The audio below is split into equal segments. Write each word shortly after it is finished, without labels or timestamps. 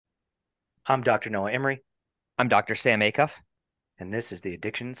I'm Dr. Noah Emery, I'm Dr. Sam Acuff. and this is the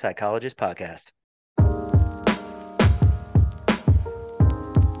Addiction Psychologist Podcast.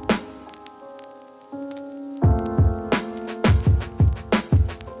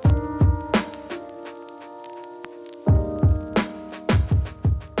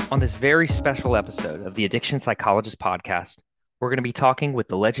 On this very special episode of the Addiction Psychologist Podcast, we're going to be talking with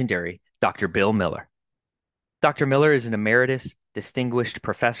the legendary Dr. Bill Miller. Dr. Miller is an emeritus distinguished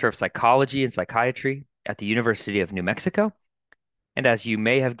professor of psychology and psychiatry at the University of New Mexico. And as you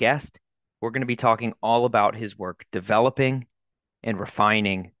may have guessed, we're going to be talking all about his work developing and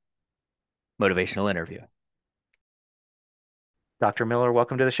refining motivational interviewing. Dr. Miller,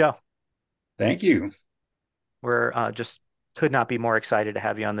 welcome to the show. Thank you. We're just could not be more excited to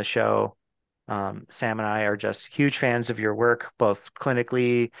have you on the show. Sam and I are just huge fans of your work, both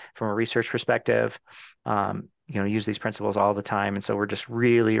clinically from a research perspective. Use these principles all the time, and so we're just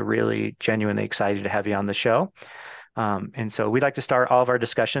really, really genuinely excited to have you on the show. And so we'd like to start all of our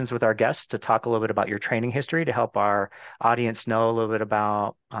discussions with our guests to talk a little bit about your training history to help our audience know a little bit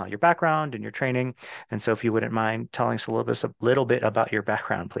about your background and your training. And so if you wouldn't mind telling us a little bit about your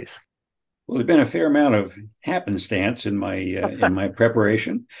background, please. Well, there's been a fair amount of happenstance in my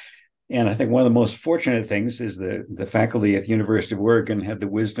preparation, and I think one of the most fortunate things is the faculty at the University of Oregon had the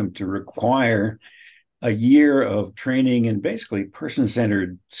wisdom to require a year of training in basically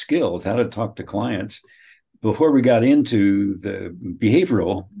person-centered skills, how to talk to clients, before we got into the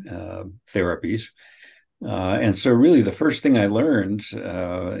behavioral therapies. And so really the first thing I learned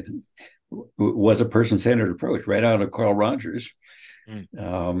was a person-centered approach right out of Carl Rogers.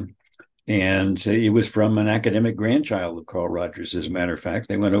 And it was from an academic grandchild of Carl Rogers, as a matter of fact.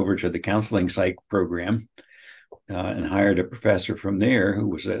 They went over to the counseling psych program and hired a professor from there who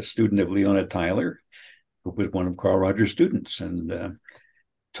was a student of Leona Tyler, who was one of Carl Rogers' students, and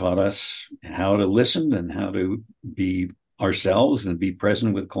taught us how to listen and how to be ourselves and be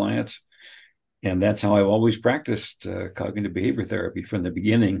present with clients. And that's how I've always practiced cognitive behavior therapy from the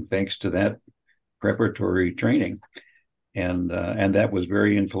beginning, thanks to that preparatory training. And that was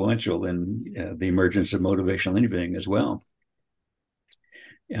very influential in the emergence of motivational interviewing as well.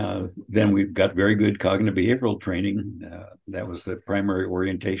 Then we got very good cognitive behavioral training. That was the primary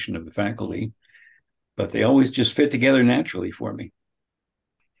orientation of the faculty, but they always just fit together naturally for me.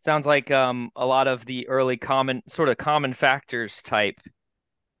 Sounds like a lot of the early common factors type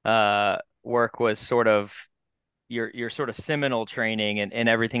work was sort of your sort of seminal training, and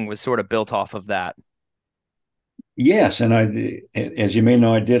everything was sort of built off of that. Yes, and as you may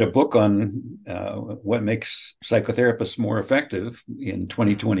know, I did a book on what makes psychotherapists more effective in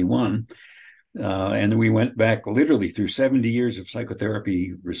 2021. And we went back literally through 70 years of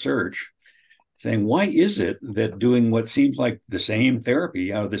psychotherapy research, saying, why is it that doing what seems like the same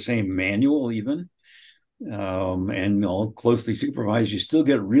therapy out of the same manual even, and all closely supervised, you still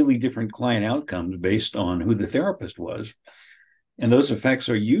get really different client outcomes based on who the therapist was. And those effects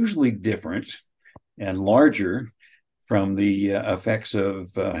are usually different and larger from the effects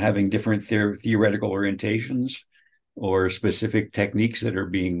of having different theoretical orientations or specific techniques that are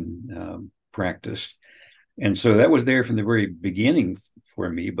being practiced. And so that was there from the very beginning for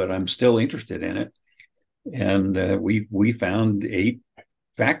me, but I'm still interested in it. And we found 8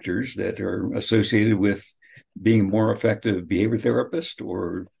 factors that are associated with being more effective behavior therapist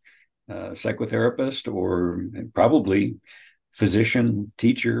or psychotherapist, or probably physician,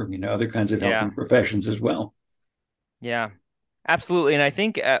 teacher, other kinds of Yeah. helping professions as well. Yeah, absolutely. And I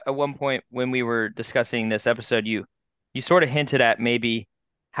think at one point when we were discussing this episode, you sort of hinted at maybe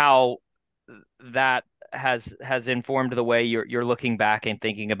how that has informed the way you're looking back and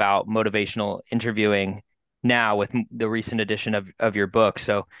thinking about motivational interviewing now with the recent edition of your book.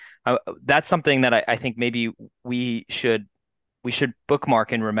 So that's something that I think maybe we should we should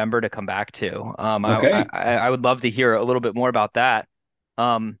bookmark and remember to come back to. Okay. I would love to hear a little bit more about that.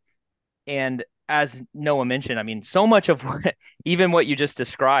 Um, and as Noah mentioned, I mean, so much of what, even what you just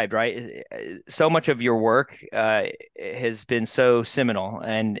described, right? So much of your work has been so seminal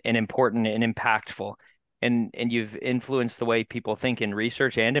and important and impactful, and you've influenced the way people think in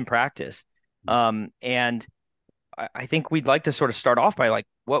research and in practice. And I think we'd like to sort of start off by like,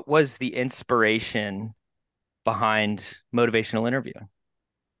 what was the inspiration behind motivational interviewing?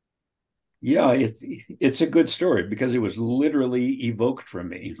 Yeah, it's a good story because it was literally evoked from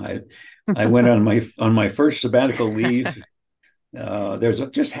me. I went on my first sabbatical leave. There's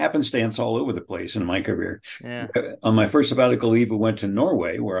just happenstance all over the place in my career. Yeah. On my first sabbatical leave, I went to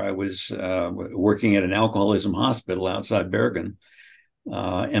Norway, where I was working at an alcoholism hospital outside Bergen.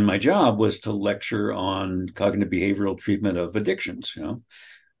 And my job was to lecture on cognitive behavioral treatment of addictions.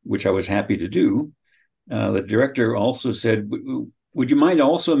 which I was happy to do, the director also said, would you mind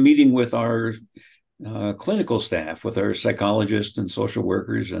also meeting with our clinical staff, with our psychologists and social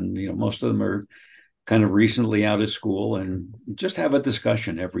workers? And, most of them are kind of recently out of school, and just have a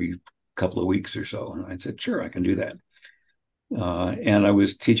discussion every couple of weeks or so. And I said, sure, I can do that. And I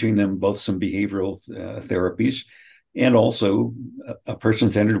was teaching them both some behavioral therapies and also a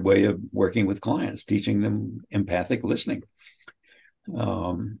person-centered way of working with clients, teaching them empathic listening.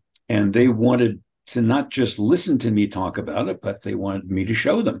 And they wanted to not just listen to me talk about it, but they wanted me to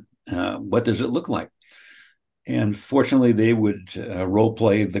show them what does it look like. And fortunately, they would role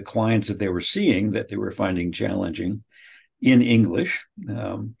play the clients that they were seeing that they were finding challenging in English.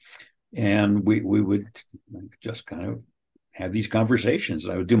 And we would just kind of have these conversations.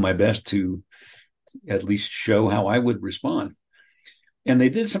 I would do my best to at least show how I would respond. And they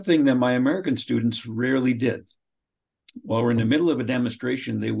did something that my American students rarely did. While we're in the middle of a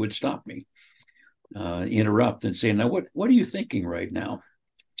demonstration, they would stop me, interrupt, and say, now, what are you thinking right now?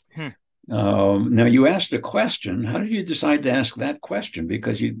 Now, you asked a question. How did you decide to ask that question?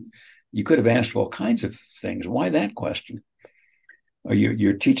 Because you could have asked all kinds of things. Why that question?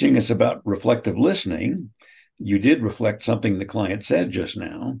 You're teaching us about reflective listening. You did reflect something the client said just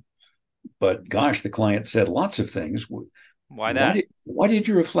now, but gosh, the client said lots of things. Why that? Why did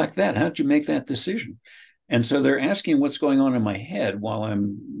you reflect that? How did you make that decision? And so they're asking what's going on in my head while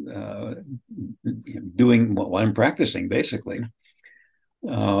I'm while I'm practicing, basically.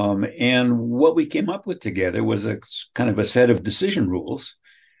 And what we came up with together was a kind of a set of decision rules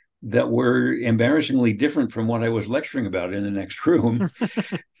that were embarrassingly different from what I was lecturing about in the next room,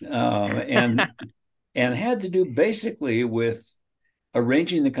 and had to do basically with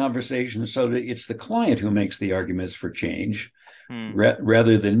arranging the conversation so that it's the client who makes the arguments for change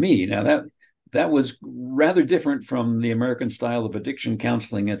rather than me. Now, that was rather different from the American style of addiction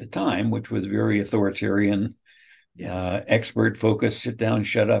counseling at the time, which was very authoritarian, expert focused, sit down,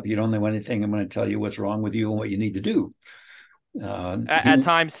 shut up. You don't know anything. I'm going to tell you what's wrong with you and what you need to do. At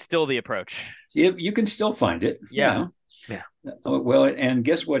times, still the approach. You can still find it. Yeah. Well, and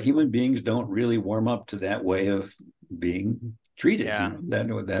guess what? Human beings don't really warm up to that way of being treated,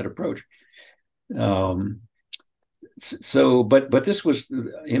 that approach. So, but this was,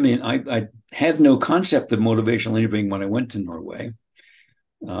 I had no concept of motivational interviewing when I went to Norway.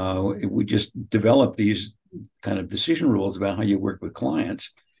 We just developed these kind of decision rules about how you work with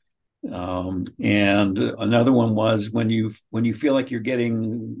clients. And another one was when you feel like you're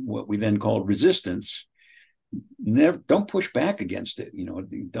getting what we then called resistance, don't push back against it.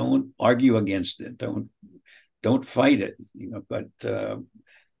 Don't argue against it. Don't fight it.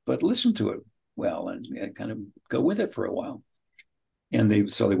 But listen to it well and kind of go with it for a while. And they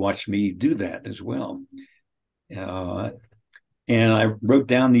watched me do that as well. And I wrote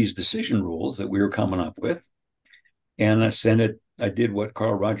down these decision rules that we were coming up with, and I sent it. I did what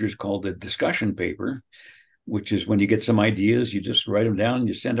Carl Rogers called a discussion paper, which is when you get some ideas, you just write them down and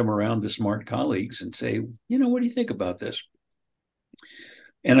you send them around to smart colleagues and say, what do you think about this?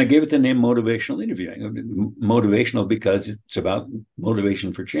 And I gave it the name Motivational Interviewing. Motivational because it's about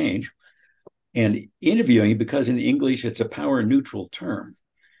motivation for change, and interviewing because in English it's a power neutral term.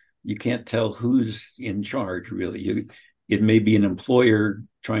 You can't tell who's in charge, really. It may be an employer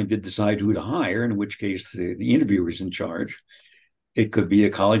trying to decide who to hire, in which case the interviewer is in charge. It could be a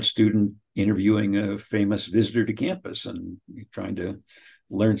college student interviewing a famous visitor to campus and trying to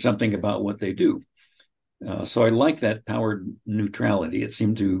learn something about what they do. So I like that power neutrality. It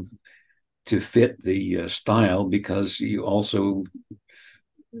seemed to fit the style because you also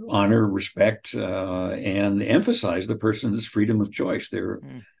honor, respect, and emphasize the person's freedom of choice, their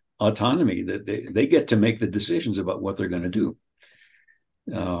autonomy, that they get to make the decisions about what they're going to do.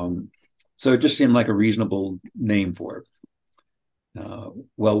 So it just seemed like a reasonable name for it.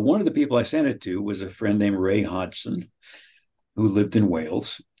 Well, one of the people I sent it to was a friend named Ray Hodgson, who lived in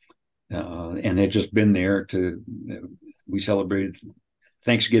Wales and had just been there we celebrated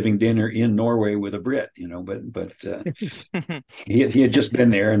Thanksgiving dinner in Norway with a Brit, but he had just been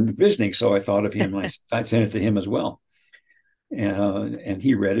there and visiting. So I thought of him. I sent it to him as well. And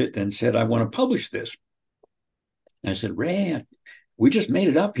he read it and said, I want to publish this. And I said, Ray, we just made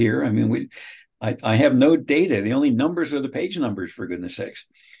it up here. I have no data. The only numbers are the page numbers, for goodness sakes.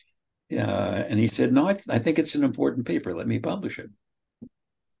 And he said, no, I think it's an important paper. Let me publish it.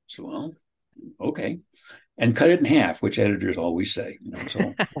 So, well, okay. And cut it in half, which editors always say.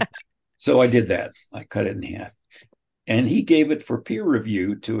 So I did that. I cut it in half. And he gave it for peer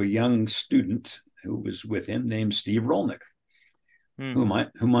review to a young student who was with him named Steve Rolnick, whom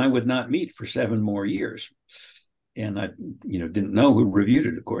I would not meet for 7 more years. and I, didn't know who reviewed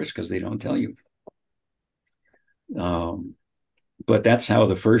it, of course, because they don't tell you. But that's how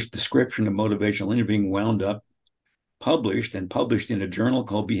the first description of motivational interviewing wound up published in a journal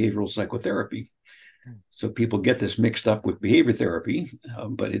called Behavioral Psychotherapy. So people get this mixed up with behavior therapy,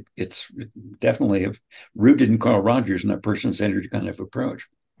 but it's definitely rooted in Carl Rogers and a person-centered kind of approach.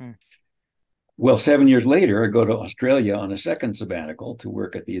 Well, 7 years later, I go to Australia on a second sabbatical to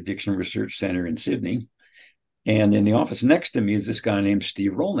work at the Addiction Research Center in Sydney. And in the office next to me is this guy named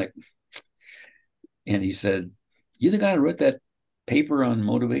Steve Rolnick. And he said, "You the guy who wrote that paper on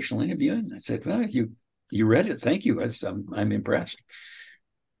motivational interviewing?" I said, "Well, you read it. Thank you. I'm impressed."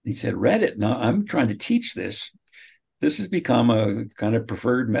 He said, "Read it. Now I'm trying to teach this. This has become a kind of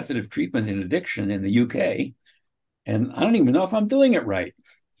preferred method of treatment in addiction in the UK. And I don't even know if I'm doing it right.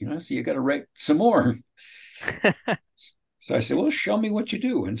 So you got to write some more." So I said, "Well, show me what you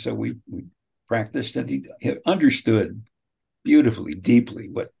do." And so we practiced, and he understood beautifully, deeply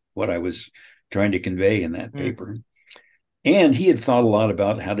what I was trying to convey in that paper. And he had thought a lot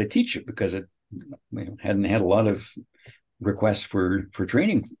about how to teach it, because it hadn't had a lot of requests for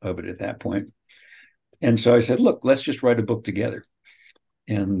training of it at that point. And so I said, "Look, let's just write a book together."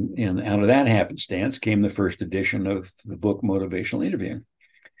 And out of that happenstance came the first edition of the book Motivational Interviewing.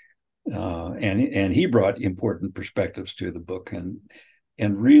 And he brought important perspectives to the book, and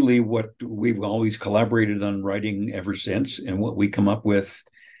really what we've always collaborated on writing ever since, and what we come up with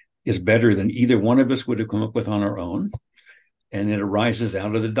is better than either one of us would have come up with on our own. And it arises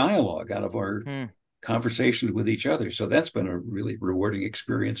out of the dialogue, out of our conversations with each other. So that's been a really rewarding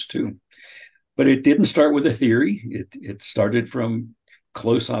experience too. But it didn't start with a theory. It started from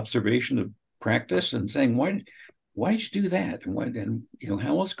close observation of practice and saying, why did you do that? And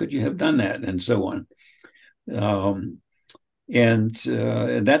how else could you have done that? And so on. And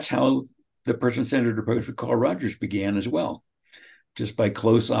that's how the person-centered approach with Carl Rogers began as well, just by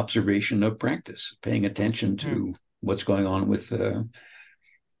close observation of practice, paying attention to what's going on with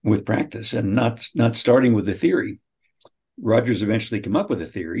practice, and not starting with a theory. Rogers eventually came up with a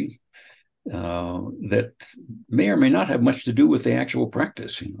theory that may or may not have much to do with the actual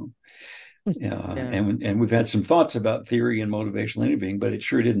practice, And we've had some thoughts about theory and motivational interviewing, but it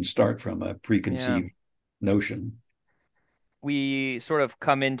sure didn't start from a preconceived notion. We sort of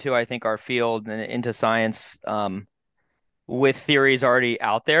come into, I think, our field and into science with theories already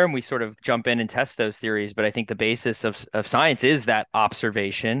out there, and we sort of jump in and test those theories. But I think the basis of science is that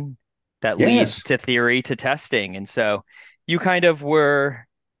observation that leads to theory, to testing. And so you kind of were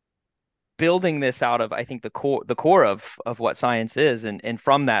building this out of, I think, the core of what science is, and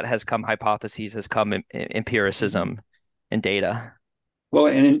from that has come hypotheses, has come empiricism and data. Well,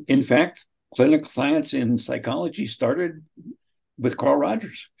 and in fact, clinical science in psychology started with Carl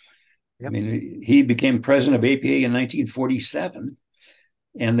Rogers. Yep. I mean, he became president of APA in 1947,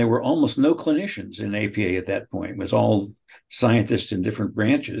 and there were almost no clinicians in APA at that point. It was all scientists in different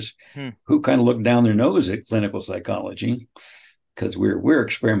branches who kind of looked down their nose at clinical psychology, because we're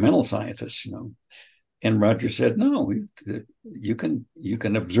experimental scientists, And Rogers said, "No, you can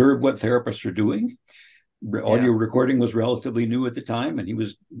observe what therapists are doing." Audio recording was relatively new at the time, and he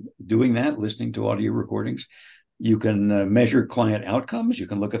was doing that, listening to audio recordings. You can measure client outcomes. You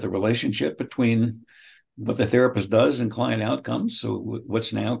can look at the relationship between what the therapist does and client outcomes. So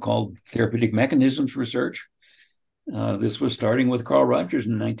what's now called therapeutic mechanisms research. This was starting with Carl Rogers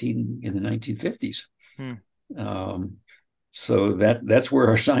in the 1950s. So that's where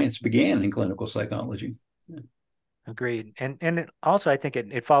our science began in clinical psychology. Agreed. And it also, I think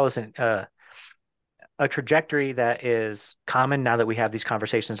it follows a trajectory that is common now that we have these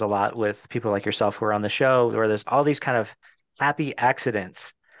conversations a lot with people like yourself who are on the show, where there's all these kind of happy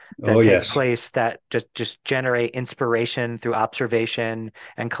accidents that take place that just generate inspiration through observation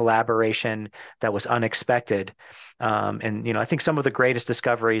and collaboration that was unexpected. And I think some of the greatest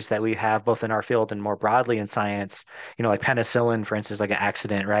discoveries that we have both in our field and more broadly in science, like penicillin, for instance, like an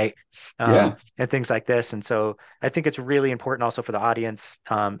accident, right? And things like this. And so I think it's really important also for the audience,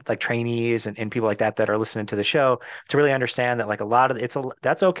 like trainees and people like that are listening to the show, to really understand that like a lot of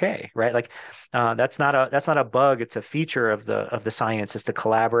that's okay, right? Like that's not a bug. It's a feature of the science, is to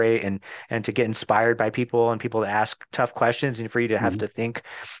collaborate and to get inspired by people and people to ask tough questions, and for you to have to think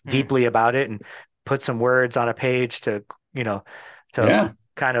deeply about it and put some words on a page to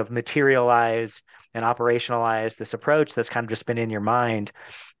kind of materialize and operationalize this approach that's kind of just been in your mind.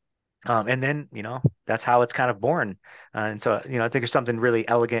 And then, that's how it's kind of born. And so, I think there's something really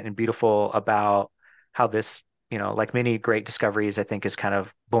elegant and beautiful about how this, like many great discoveries, I think is kind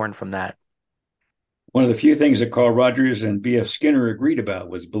of born from that. One of the few things that Carl Rogers and B.F. Skinner agreed about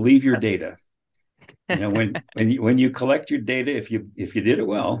was believe your data. when you collect your data, if you did it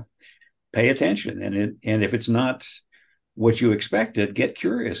well, pay attention, and if it's not what you expected, get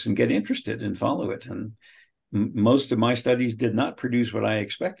curious and get interested and follow it. And most of my studies did not produce what I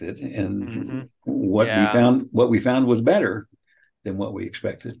expected, and what we found was better than what we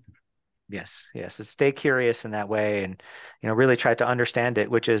expected. Yes, yes. So stay curious in that way, and really try to understand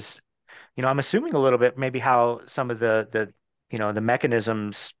it, which is, I'm assuming a little bit maybe how some of the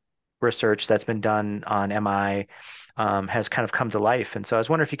mechanisms research that's been done on MI has kind of come to life. And so I was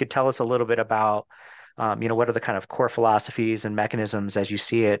wondering if you could tell us a little bit about, what are the kind of core philosophies and mechanisms as you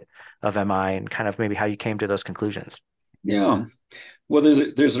see it of MI, and kind of maybe how you came to those conclusions. Yeah. Well,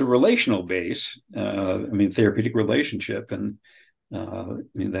 there's a relational base, therapeutic relationship. And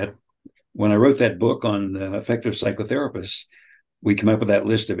that when I wrote that book on effective psychotherapists, we came up with that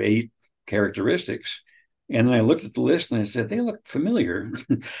list of 8 characteristics. And then I looked at the list and I said, they look familiar.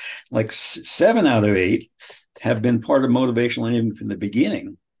 Like 7 out of 8 have been part of motivational interviewing from the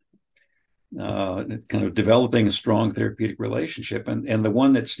beginning, kind of developing a strong therapeutic relationship. And the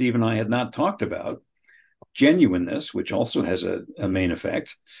one that Steve and I had not talked about, genuineness, which also has a main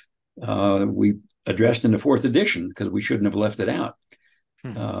effect, we addressed in the 4th edition because we shouldn't have left it out.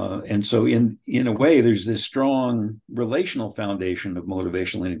 And so in a way, there's this strong relational foundation of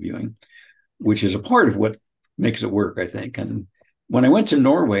motivational interviewing, which is a part of what makes it work, I think. And when I went to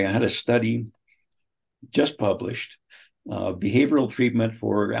Norway, I had a study just published, behavioral treatment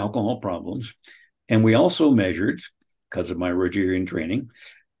for alcohol problems. And we also measured, because of my Rogerian training,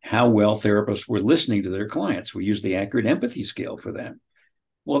 how well therapists were listening to their clients. We used the accurate empathy scale for that.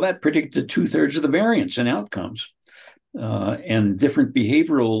 Well, that predicted 2/3 of the variance in outcomes. And different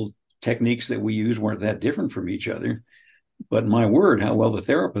behavioral techniques that we use weren't that different from each other. But my word, how well the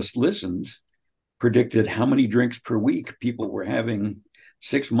therapist listened predicted how many drinks per week people were having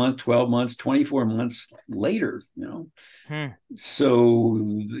 6 months, 12 months, 24 months later. So,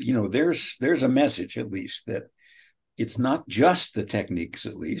 there's a message, at least, that it's not just the techniques,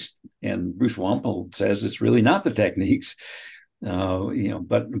 at least. And Bruce Wampold says it's really not the techniques,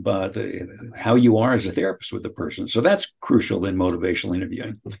 but how you are as a therapist with a person. So that's crucial in motivational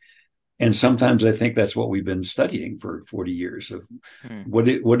interviewing. And sometimes I think that's what we've been studying for 40 years of what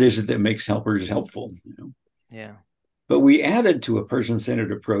is it that makes helpers helpful. Yeah. But we added to a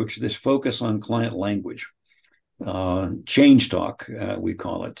person-centered approach this focus on client language, change talk, we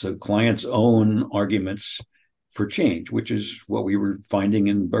call it. So clients' own arguments for change, which is what we were finding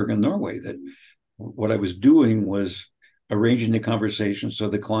in Bergen, Norway, that what I was doing was arranging the conversation so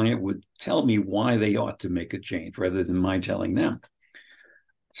the client would tell me why they ought to make a change rather than my telling them.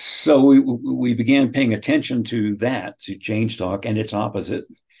 So we began paying attention to that, to change talk and its opposite,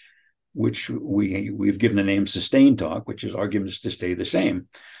 which we've given the name sustain talk, which is arguments to stay the same.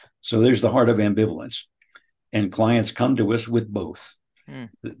 So there's the heart of ambivalence. And clients come to us with both.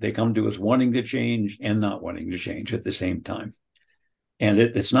 They come to us wanting to change and not wanting to change at the same time. And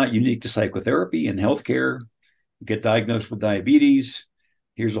it's not unique to psychotherapy and healthcare. You get diagnosed with diabetes.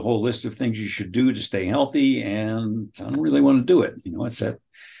 Here's a whole list of things you should do to stay healthy, and I don't really want to do it. It's that.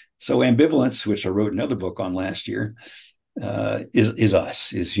 So ambivalence, which I wrote another book on last year,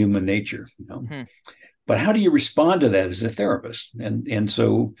 is human nature. But how do you respond to that as a therapist? And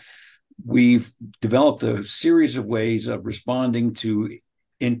so we've developed a series of ways of responding to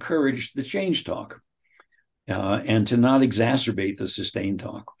encourage the change talk and to not exacerbate the sustain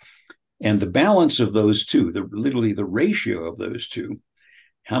talk. And the balance of those two, literally the ratio of those two,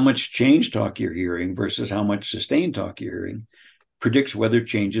 how much change talk you're hearing versus how much sustain talk you're hearing, predicts whether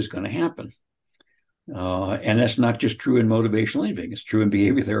change is going to happen. And that's not just true in motivational interviewing. It's true in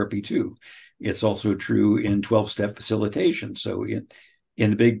behavior therapy too. It's also true in 12-step facilitation. So in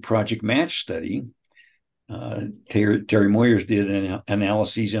the big Project Match study, Terry Moyers did an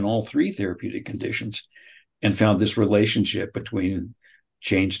analyses in all 3 therapeutic conditions and found this relationship between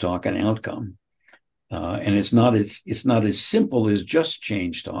change talk and outcome. And it's not as simple as just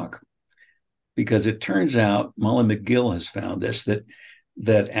change talk, because it turns out, Molly McGill has found this,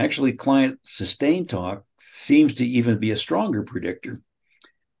 that actually client sustain talk seems to even be a stronger predictor.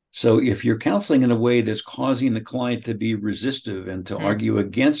 So if you're counseling in a way that's causing the client to be resistive and to argue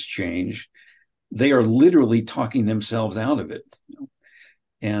against change, they are literally talking themselves out of it.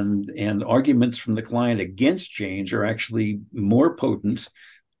 And arguments from the client against change are actually more potent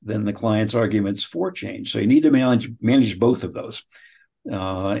than the client's arguments for change. So you need to manage both of those.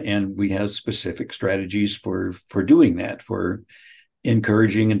 And we have specific strategies for doing that, for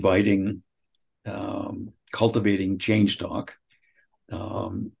encouraging, inviting, cultivating change talk,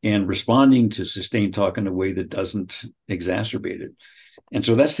 and responding to sustained talk in a way that doesn't exacerbate it. And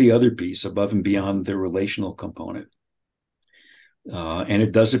so that's the other piece above and beyond the relational component. And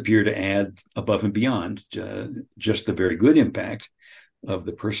it does appear to add above and beyond just the very good impact of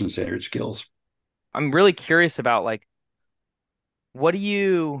the person-centered skills. I'm really curious about like, what do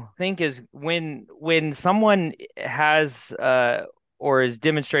you think is when someone has or is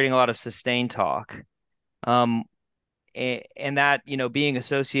demonstrating a lot of sustained talk, um, and that, you know, being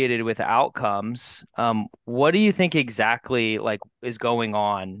associated with outcomes, what do you think exactly like is going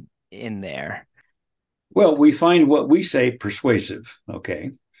on in there? Well, we find what we say persuasive,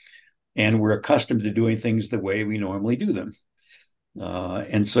 okay, and we're accustomed to doing things the way we normally do them.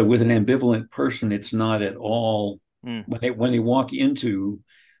 And so with an ambivalent person, it's not at all when they walk into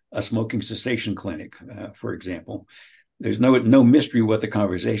a smoking cessation clinic, for example, there's no mystery what the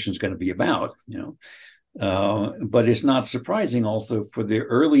conversation is going to be about, you know. But it's not surprising also for the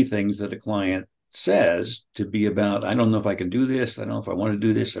early things that a client says to be about, I don't know if I can do this. I don't know if I want to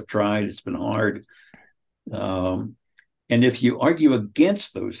do this. I've tried. It's been hard. And if you argue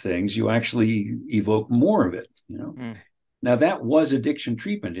against those things, you actually evoke more of it, you know. Now, that was addiction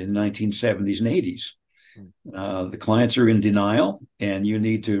treatment in the 1970s and 80s. The clients are in denial, and you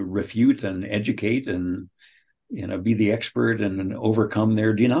need to refute and educate and, you know, be the expert and overcome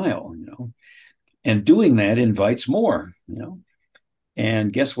their denial, you know. And doing that invites more, you know.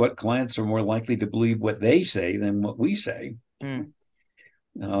 And guess what? Clients are more likely to believe what they say than what we say.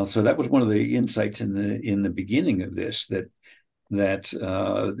 So that was one of the insights in the beginning of this, that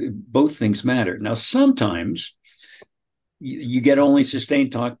both things matter. Now, sometimes you get only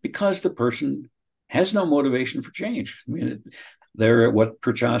sustained talk because the person has no motivation for change. I mean, they're at what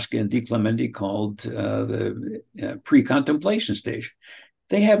Prochaska and DiClemente called the pre-contemplation stage.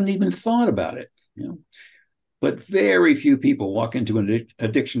 They haven't even thought about it, you know. But very few people walk into an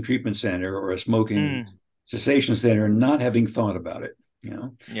addiction treatment center or a smoking cessation center not having thought about it, you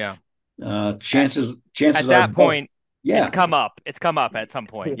know. Yeah. Chances at that point, both, yeah, it's come up at some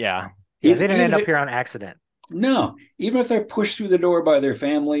point. Yeah. Yeah, they didn't end up here on accident. No, even if they're pushed through the door by their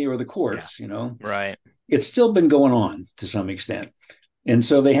family or the courts, you know, right, it's still been going on to some extent. And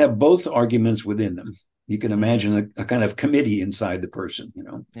so they have both arguments within them. You can imagine a kind of committee inside the person, you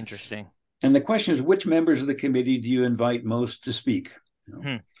know. Interesting. And the question is, which members of the committee do you invite most to speak?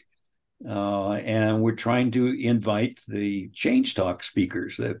 You know? And we're trying to invite the change talk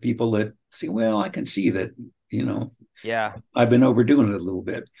speakers, the people that say, well, I can see that, you know, yeah, I've been overdoing it a little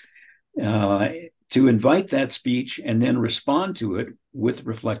bit. To invite that speech and then respond to it with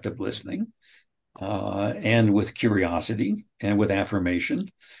reflective listening, and with curiosity and with affirmation,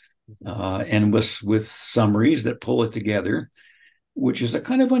 and with summaries that pull it together, which is a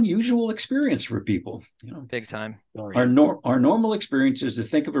kind of unusual experience for people, you know. Big time. Our normal experience is to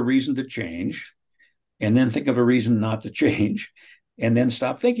think of a reason to change, and then think of a reason not to change, and then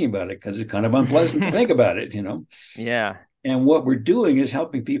stop thinking about it because it's kind of unpleasant to think about it, you know. Yeah. And what we're doing is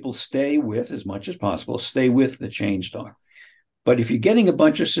helping people stay with, as much as possible, stay with the change talk. But if you're getting a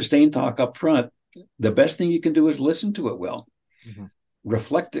bunch of sustained talk up front, the best thing you can do is listen to it well,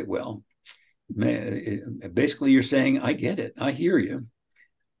 reflect it well. Basically, you're saying, I get it. I hear you.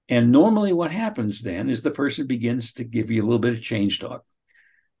 And normally what happens then is the person begins to give you a little bit of change talk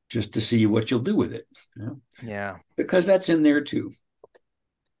just to see what you'll do with it. You know? Yeah. Because that's in there too.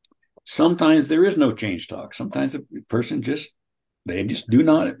 Sometimes there is no change talk. Sometimes a person they just do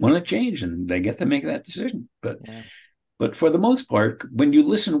not want to change, and they get to make that decision. But for the most part, when you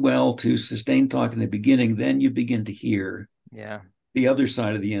listen well to sustained talk in the beginning, then you begin to hear the other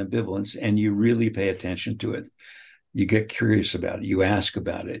side of the ambivalence, and you really pay attention to it. You get curious about it. You ask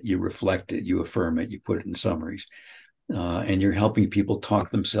about it. You reflect it. You affirm it. You put it in summaries. And you're helping people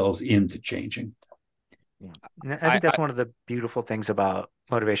talk themselves into changing. Yeah. I think that's one of the beautiful things about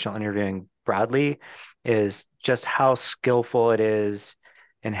motivational interviewing broadly, is just how skillful it is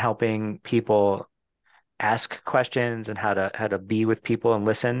in helping people ask questions and how to be with people and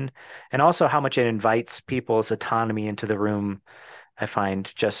listen, and also how much it invites people's autonomy into the room. I find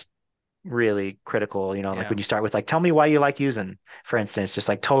just really critical, you know, like when you start with like, tell me why you like using, for instance, just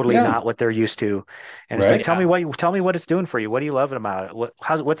like totally not what they're used to. And it's like, tell me what it's doing for you. What are you loving about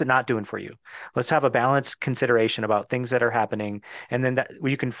it? What's it not doing for you? Let's have a balanced consideration about things that are happening. And then that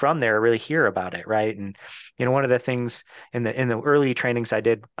you can from there really hear about it. Right. And, you know, one of the things in the early trainings I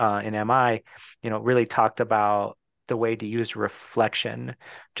did in MI, you know, really talked about the way to use reflection,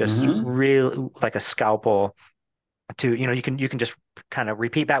 just real like a scalpel to, you can just kind of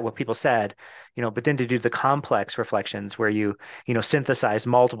repeat back what people said, but then to do the complex reflections where you synthesize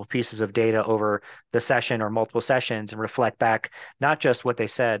multiple pieces of data over the session or multiple sessions and reflect back not just what they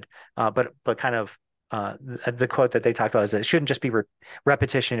said, but kind of the quote that they talked about is that it shouldn't just be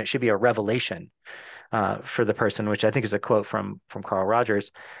repetition, it should be a revelation for the person, which I think is a quote from Carl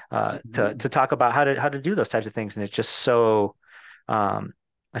Rogers, to talk about how to do those types of things. And it's just um,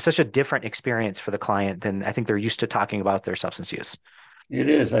 such a different experience for the client than I think they're used to talking about their substance use. It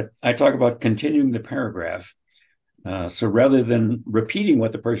is. I talk about continuing the paragraph. So rather than repeating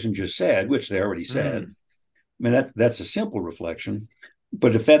what the person just said, which they already said, Mm. I mean, that's a simple reflection.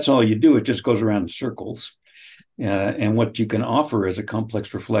 But if that's all you do, it just goes around in circles. And what you can offer as a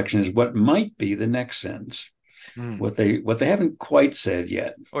complex reflection is what might be the next sentence, Mm. what they haven't quite said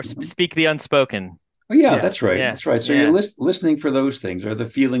yet. Or speak the unspoken. Oh, yeah, Yeah. that's right. Yeah. That's right. So Yeah. you're listening for those things, or the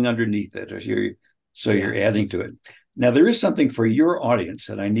feeling underneath it, or you're adding to it. Now, there is something for your audience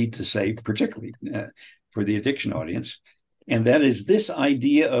that I need to say, particularly for the addiction audience, and that is this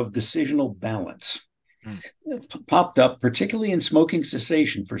idea of decisional balance. Mm. It popped up, particularly in smoking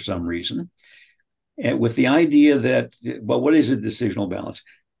cessation for some reason, and with the idea that, well, what is a decisional balance?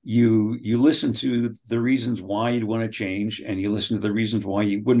 You listen to the reasons why you'd want to change, and you listen to the reasons why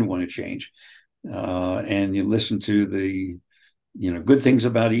you wouldn't want to change, and you listen to the good things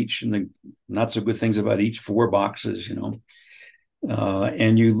about each and the not so good things about each, 4 boxes,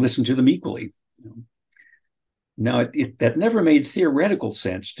 and you listen to them equally. Now, that never made theoretical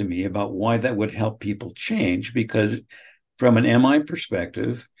sense to me about why that would help people change, because from an MI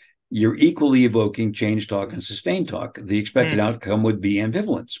perspective, you're equally evoking change talk and sustain talk. The expected outcome would be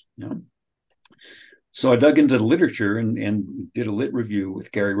ambivalence. So I dug into the literature and did a lit review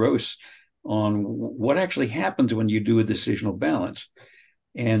with Gary Rose on what actually happens when you do a decisional balance.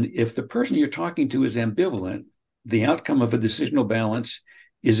 And if the person you're talking to is ambivalent, the outcome of a decisional balance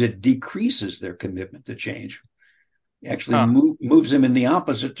is it decreases their commitment to change. It actually moves them in the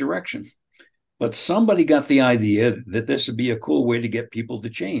opposite direction. But somebody got the idea that this would be a cool way to get people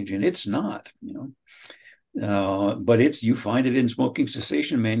to change, and it's not, but you find it in smoking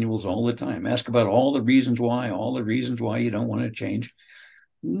cessation manuals all the time. Ask about all the reasons why you don't want to change.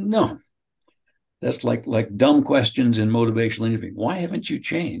 No, that's like dumb questions in motivational interviewing. Why haven't you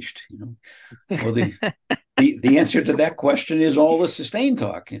changed? Well, the answer to that question is all the sustain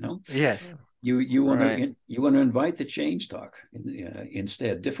talk. Yes. You want Right. to invite the change talk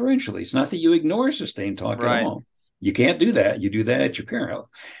instead, differentially. It's not that you ignore sustain talk at Right. all. You can't do that. You do that at your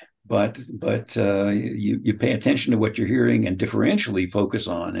peril. But you pay attention to what you're hearing and differentially focus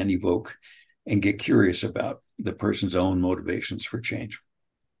on and evoke and get curious about the person's own motivations for change.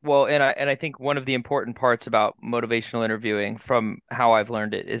 Well, and I think one of the important parts about motivational interviewing, from how I've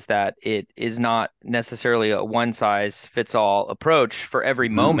learned it, is that it is not necessarily a one size fits all approach for every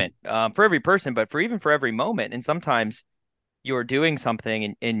moment, for every person, but for every moment. And sometimes you're doing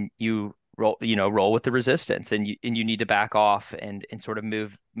something and you roll with the resistance, and you need to back off and sort of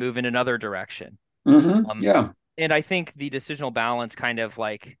move in another direction. Yeah. And I think the decisional balance kind of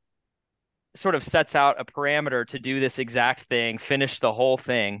like sort of sets out a parameter to do this exact thing, finish the whole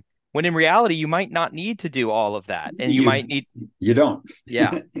thing, when in reality, you might not need to do all of that. And you might need, You don't.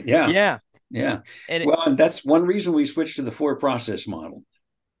 yeah, Yeah. yeah. Yeah. And Well, and that's one reason we switched to the 4-process model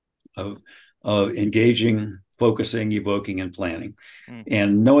of engaging, focusing, evoking, and planning.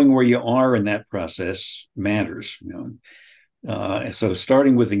 And knowing where you are in that process matters. So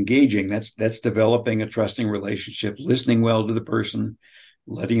starting with engaging, that's developing a trusting relationship, listening well to the person,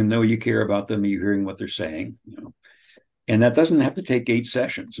 letting them know you care about them, you're hearing what they're saying. And that doesn't have to take 8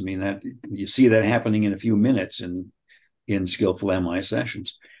 sessions. I mean, that you see that happening in a few minutes in skillful MI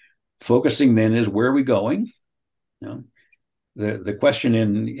sessions. Focusing then is, where are we going? The question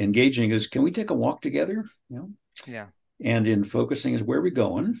in engaging is, can we take a walk together? yeah, And in focusing is, where are we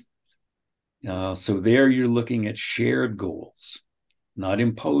going? So there you're looking at shared goals, not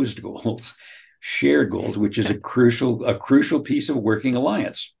imposed goals, shared goals, which is a crucial piece of working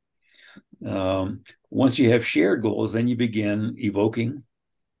alliance. Once you have shared goals, then you begin evoking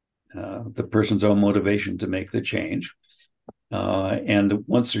the person's own motivation to make the change. And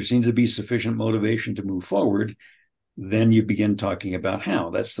once there seems to be sufficient motivation to move forward, then you begin talking about how.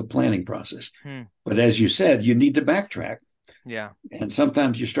 That's the planning process. But as you said, you need to backtrack. yeah. And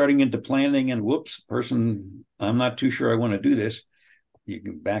sometimes you're starting into planning and whoops, person, I'm not too sure I want to do this. You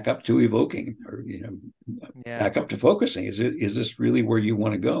can back up to evoking, or back up to focusing. Is this really where you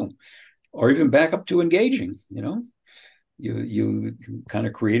want to go? Or even back up to engaging. You kind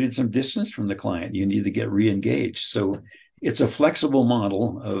of created some distance from the client. You need to get re-engaged. So it's a flexible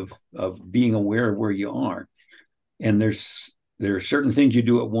model of being aware of where you are. and there are certain things you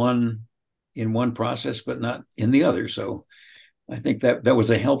do in one process, but not in the other. So I think that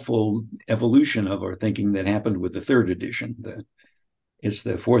was a helpful evolution of our thinking that happened with the third edition. It's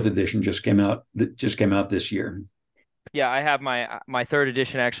the fourth edition just came out this year. Yeah, I have my third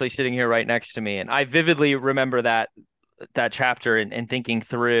edition actually sitting here right next to me, and I vividly remember that chapter and thinking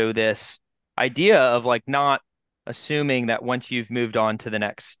through this idea of like not assuming that once you've moved on to the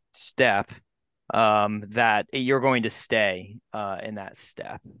next step, that you're going to stay in that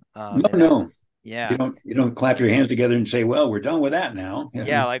step. No. Yeah. You don't clap your hands together and say, well, we're done with that now.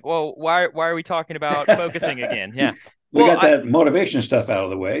 Yeah, like, well, why are we talking about focusing again? Yeah. We got that motivation stuff out of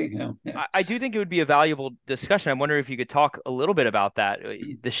the way. Yeah. I do think it would be a valuable discussion. I'm wondering if you could talk a little bit about that.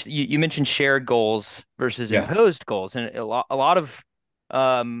 You mentioned shared goals versus imposed goals, and a lot of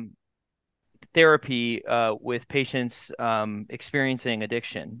therapy with patients experiencing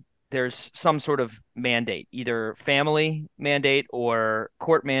addiction. There's some sort of mandate, either family mandate or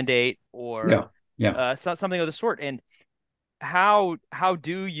court mandate or something of the sort. And how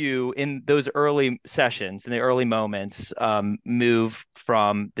do you, in those early sessions, in the early moments, move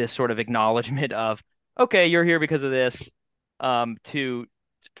from this sort of acknowledgement of, okay, you're here because of this, to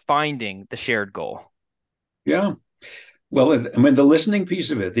finding the shared goal? Yeah. Well, I mean, the listening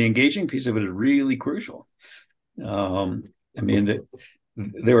piece of it, the engaging piece of it is really crucial. I mean,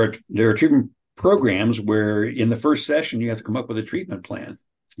 there are treatment programs where in the first session you have to come up with a treatment plan.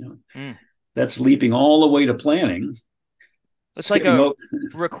 That's leaping all the way to planning. It's like a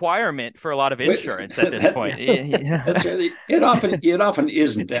requirement for a lot of insurance at this point. That's right. It often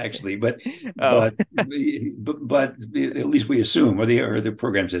isn't actually, but at least we assume, or the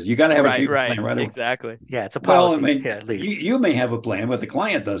program says you got to have a treatment plan right away. Exactly. Yeah, it's a policy. Well, I mean, at least you may have a plan, but the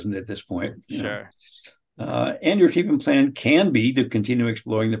client doesn't at this point. Sure. And your treatment plan can be to continue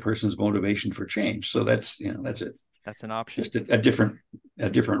exploring the person's motivation for change. So that's it. That's an option. Just a different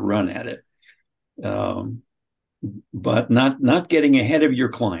run at it. But not getting ahead of your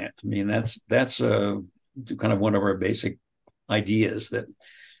client. I mean, that's kind of one of our basic ideas that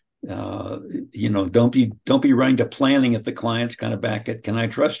don't be running to planning if the client's kind of back at, can I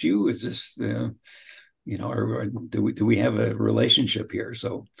trust you? Is this or do we have a relationship here?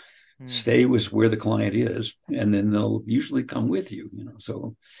 So stay with where the client is, and then they'll usually come with you.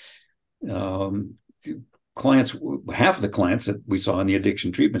 So clients, half of the clients that we saw in the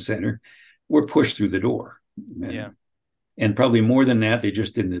addiction treatment center were pushed through the door. And probably more than that, they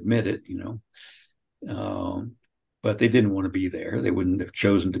just didn't admit it, but they didn't want to be there. They wouldn't have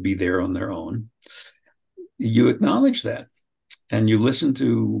chosen to be there on their own. You acknowledge that, and you listen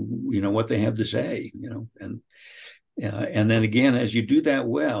to, what they have to say, and then again, as you do that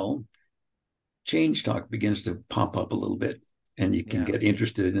well, change talk begins to pop up a little bit, and you can get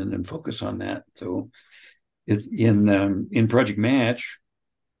interested in and focus on that. So it's in Project Match,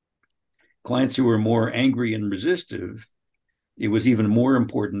 clients who were more angry and resistive, it was even more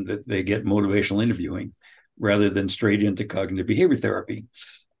important that they get motivational interviewing rather than straight into cognitive behavior therapy.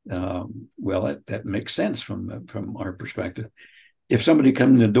 Well, that makes sense from our perspective. If somebody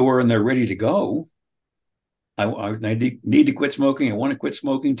comes in the door and they're ready to go, I need to quit smoking. I want to quit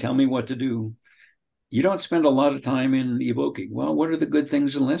smoking. Tell me what to do. You don't spend a lot of time in evoking, well, what are the good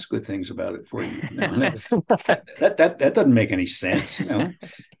things and less good things about it for you? That doesn't make any sense.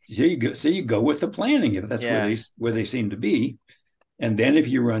 So you go with the planning if that's where they seem to be. And then if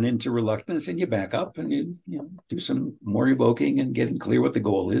you run into reluctance, and you back up and you do some more evoking and getting clear what the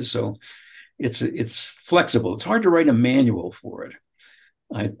goal is. So it's flexible. It's hard to write a manual for it.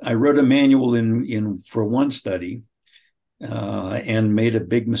 I wrote a manual for one study, and made a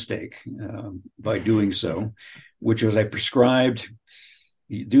big mistake by doing so, which was I prescribed,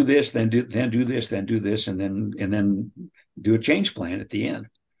 do this, then do this, then do this, and then do a change plan at the end.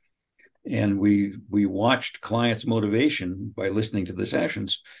 And we watched clients' motivation by listening to the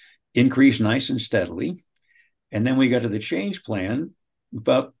sessions increase nice and steadily. And then we got to the change plan.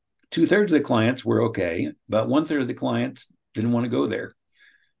 About 2/3 of the clients were okay. About 1/3 of the clients didn't want to go there.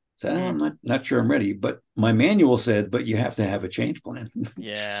 So I'm not sure I'm ready, but my manual said, but you have to have a change plan.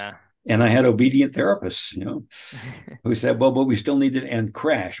 Yeah. And I had obedient therapists, who said, well, but we still need it, and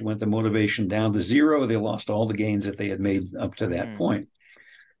crash, went the motivation down to zero. They lost all the gains that they had made up to that point.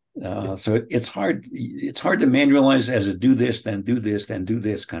 So it's hard to manualize as a do this, then do this, then do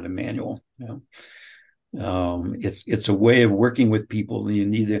this kind of manual. It's a way of working with people, and you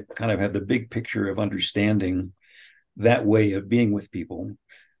need to kind of have the big picture of understanding that way of being with people,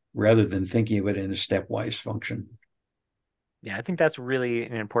 rather than thinking of it in a stepwise function. Yeah, I think that's really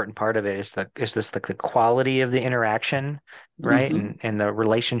an important part of it is this like the quality of the interaction, right? Mm-hmm. And the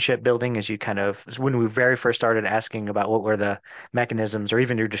relationship building as you kind of when we very first started asking about what were the mechanisms or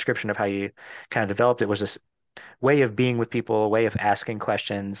even your description of how you kind of developed it was this way of being with people, a way of asking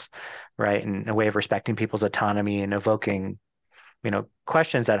questions, right? And a way of respecting people's autonomy and evoking,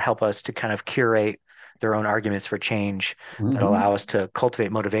 questions that help us to kind of curate their own arguments for change that Mm-hmm. allow us to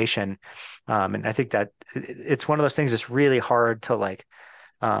cultivate motivation. And I think that it's one of those things that's really hard to like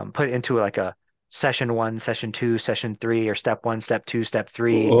put into like a session one, session two, session three, or step one, step two, step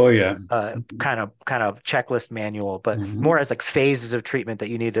three, Oh yeah. kind of checklist manual, but Mm-hmm. more as like phases of treatment that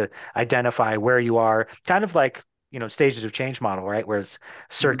you need to identify where you are, kind of like stages of change model, right? Where it's Mm-hmm.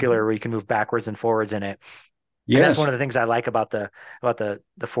 circular, where you can move backwards and forwards in it. And that's one Yes. of the things I like about the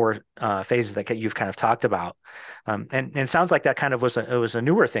four phases that you've kind of talked about. And it sounds like that kind of was a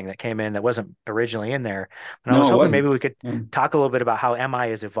newer thing that came in that wasn't originally in there. And I was No, it hoping wasn't. maybe we could Um, talk a little bit about how MI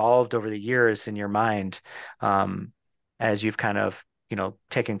has evolved over the years in your mind, um, as you've kind of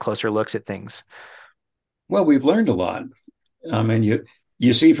taken closer looks at things. well, we've learned a lot. And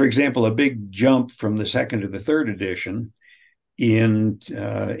you see, for example, a big jump from the second to the third edition in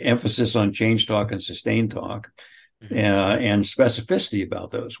emphasis on change talk and sustain talk, Hmm. and specificity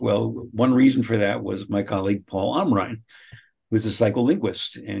about those. Well, one reason for that was my colleague Paul Amrine, who's a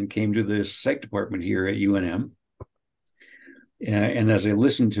psycholinguist and came to the psych department here at UNM. And as I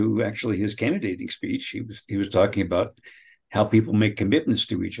listened to actually his candidating speech, he was talking about how people make commitments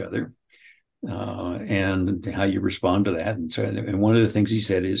to each other, and how you respond to that. And one of the things he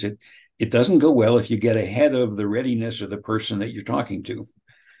said is it doesn't go well if you get ahead of the readiness of the person that you're talking to.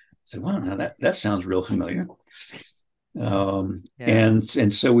 I said, well, now that sounds real familiar. Yeah.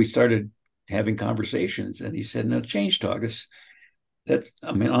 And so we started having conversations, and he said, no, change talk is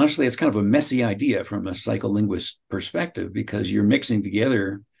I mean, honestly, it's kind of a messy idea from a psycholinguist perspective because you're mixing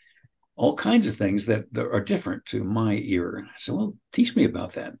together all kinds of things that are different to my ear. I said, well, teach me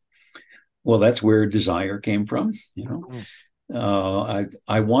about that. Well, that's where desire came from. Mm.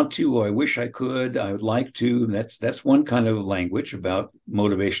 I want to, I wish I could, I would like to. That's one kind of language about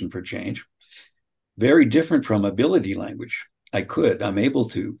motivation for change. Very different from ability language. I could, I'm able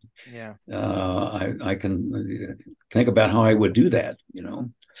to. Yeah. I can think about how I would do that.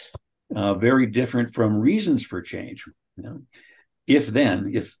 Very different from reasons for change. You know?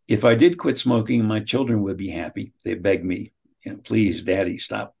 If I did quit smoking, my children would be happy. They beg me, please, Daddy,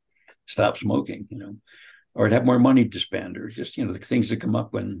 stop smoking. Or I'd have more money to spend, or just the things that come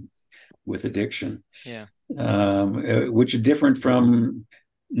up with addiction, Yeah. which are different from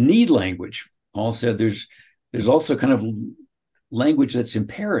need language. Paul said there's also kind of language that's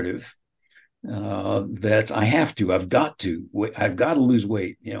imperative, that I've got to lose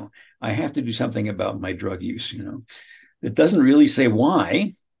weight. I have to do something about my drug use. It doesn't really say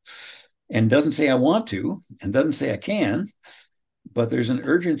why, and doesn't say I want to, and doesn't say I can, but there's an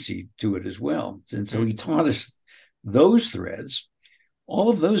urgency to it as well. And so he taught us those threads, all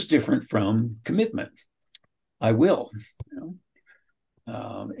of those different from commitment. I will.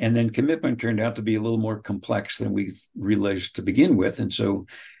 And then commitment turned out to be a little more complex than we realized to begin with. And so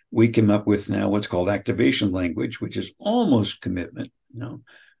we came up with now what's called activation language, which is almost commitment.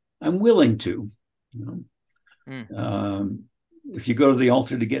 I'm willing to. If you go to the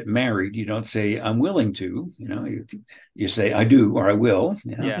altar to get married, you don't say I'm willing to. You say I do or I will.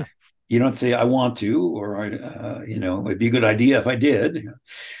 Yeah. You don't say I want to, or it'd be a good idea if I did.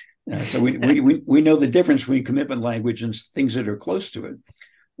 So we know the difference between commitment language and things that are close to it.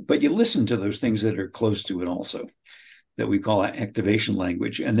 But you listen to those things that are close to it also, that we call activation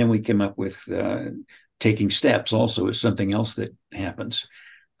language. And then we came up with taking steps also is something else that happens.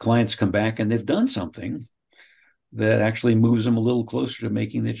 Clients come back and they've done something that actually moves them a little closer to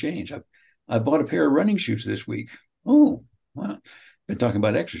making the change. I bought a pair of running shoes this week. Oh, wow. Been talking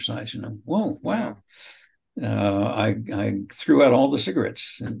about exercise, Whoa, wow. I threw out all the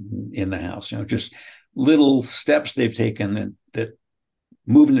cigarettes in the house, just little steps they've taken that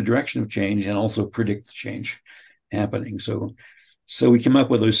move in the direction of change and also predict the change happening. So we came up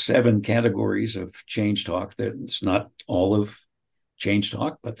with those 7 categories of change talk. That it's not all of change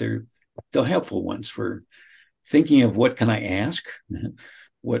talk, but they're helpful ones for thinking of what can I ask,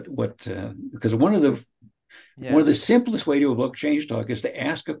 because one of the simplest way to evoke change talk is to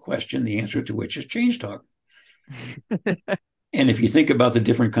ask a question, the answer to which is change talk. And if you think about the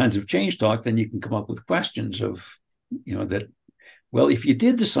different kinds of change talk, then you can come up with questions of, that, well, if you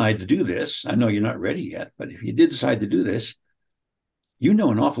did decide to do this, I know you're not ready yet, but if you did decide to do this, you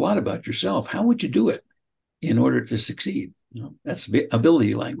know an awful lot about yourself. How would you do it in order to succeed? That's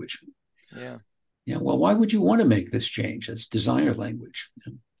ability language. Yeah. Yeah, well, why would you want to make this change? It's designer language.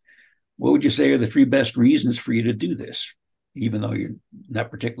 What would you say are the three best reasons for you to do this, even though you're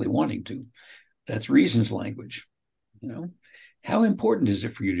not particularly wanting to? That's reasons language. You know, how important is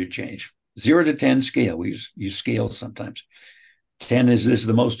it for you to change? 0 to 10 scale. We use scales sometimes. 10 is this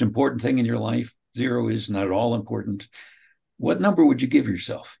the most important thing in your life. 0 is not at all important. What number would you give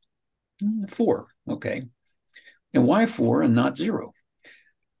yourself? 4. Okay. And why 4 and not 0?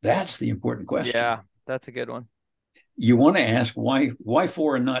 That's the important question. Yeah, that's a good one. You want to ask why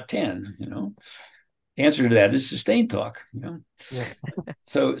 4 and not 10, Answer to that is sustained talk, Yeah.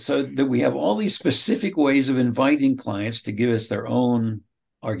 So that we have all these specific ways of inviting clients to give us their own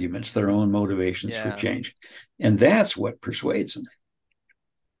arguments, their own motivations for change. And that's what persuades them.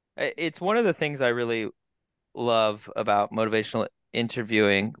 It's one of the things I really love about motivational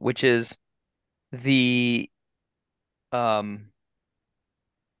interviewing, which is the um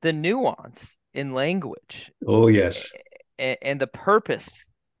the nuance in language Oh, yes. and the purpose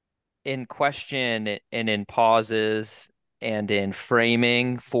in question and in pauses and in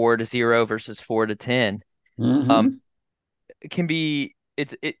framing 4 to 0 versus 4 to 10 Mm-hmm. it can be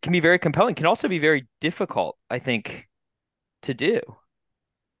very compelling, can also be very difficult, I think, to do.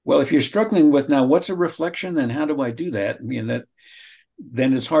 Well, if you're struggling with now, what's a reflection and how do I do that? I mean,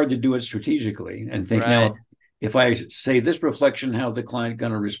 then it's hard to do it strategically and think now, if I say this reflection, how the client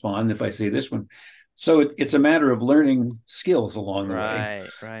going to respond? If I say this one, so it's a matter of learning skills along the way,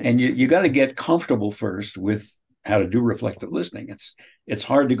 and you got to get comfortable first with how to do reflective listening. It's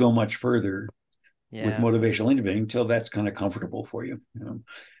hard to go much further with motivational interviewing until that's kind of comfortable for you.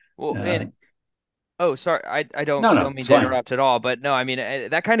 Well, and oh, sorry, I don't mean to interrupt at all, but no, I mean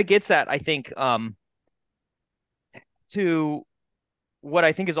that kind of gets at, I think, to what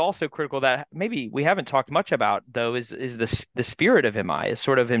I think is also critical that maybe we haven't talked much about, though, is the spirit of MI, is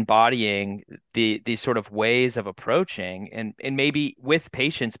sort of embodying these sort of ways of approaching and maybe with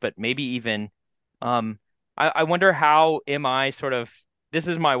patients, but maybe even I wonder how MI sort of, this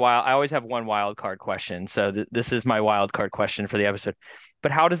is my I always have one wild card question, so this is my wild card question for the episode.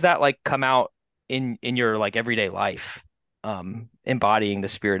 But how does that like come out in your like everyday life, embodying the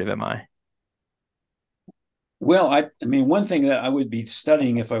spirit of MI? Well, I mean, one thing that I would be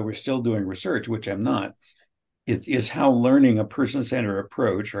studying if I were still doing research, which I'm not, is how learning a person-centered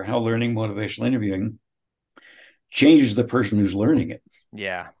approach or how learning motivational interviewing changes the person who's learning it.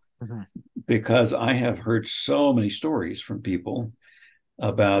 Yeah. Mm-hmm. Because I have heard so many stories from people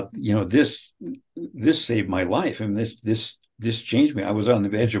about, this saved my life. And this changed me. I was on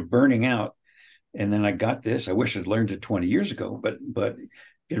the edge of burning out. And then I got this. I wish I'd learned it 20 years ago, but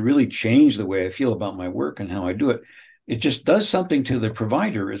it really changed the way I feel about my work and how I do it. It just does something to the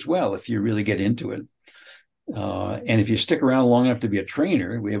provider as well if you really get into it. And if you stick around long enough to be a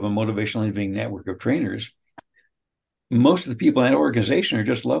trainer, we have a motivational interviewing network of trainers. Most of the people in that organization are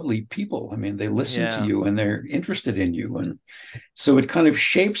just lovely people. I mean, they listen to you and they're interested in you. And so it kind of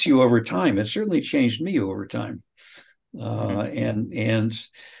shapes you over time. It certainly changed me over time. And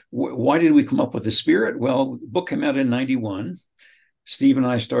why did we come up with the spirit? Well, the book came out in 91. Steve and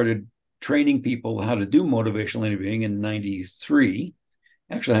I started training people how to do motivational interviewing in 93,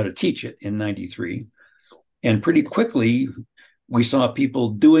 actually how to teach it in 93. And pretty quickly, we saw people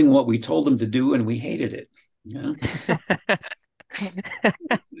doing what we told them to do, and we hated it.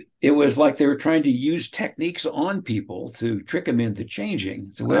 It was like they were trying to use techniques on people to trick them into changing.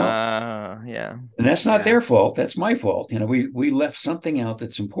 So, and that's not their fault. That's my fault. We left something out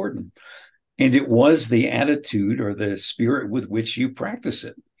that's important. And it was the attitude or the spirit with which you practice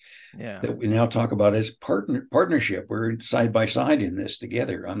it that we now talk about as partnership. We're side by side in this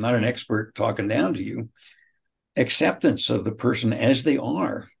together. I'm not an expert talking down to you. Acceptance of the person as they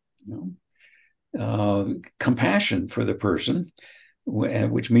are, compassion for the person,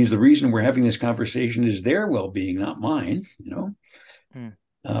 which means the reason we're having this conversation is their well-being, not mine,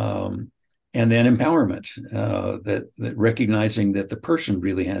 and then empowerment, that recognizing that the person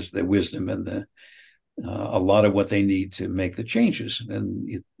really has the wisdom and a lot of what they need to make the changes.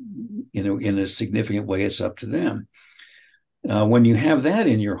 And, in a significant way, it's up to them. When you have that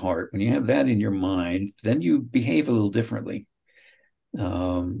in your heart, when you have that in your mind, then you behave a little differently.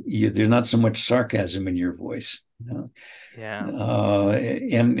 There's not so much sarcasm in your voice.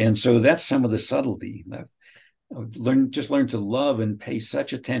 And so that's some of the subtlety. I've learned to love and pay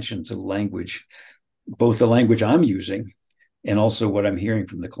such attention to language, both the language I'm using and also what I'm hearing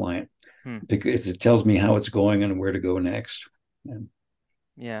from the client, because it tells me how it's going and where to go next. I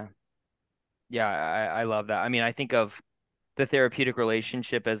love that. I mean, I think of the therapeutic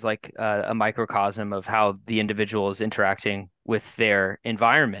relationship as like a microcosm of how the individual is interacting with their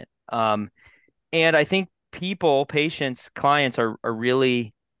environment. And I think people, patients, clients are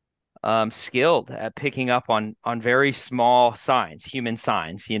really skilled at picking up on very small signs, human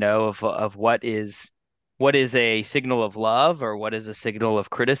signs, of what is a signal of love or what is a signal of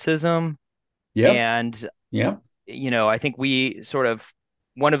criticism. Yep. And Yep. I think we sort of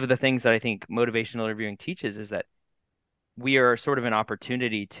one of the things that I think motivational interviewing teaches is that we are sort of an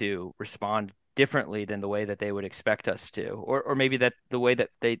opportunity to respond differently than the way that they would expect us to, or maybe that the way that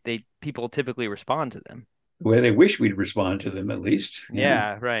they people typically respond to them. The way they wish we'd respond to them, at least. Yeah.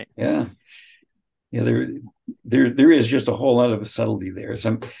 Yeah, right. Yeah. Yeah. There is just a whole lot of subtlety there.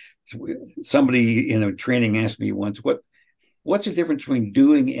 Somebody in a training asked me once, what's the difference between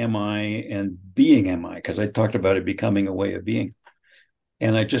doing MI and being MI? Because I talked about it becoming a way of being.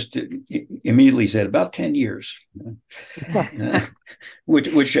 And I just immediately said about 10 years,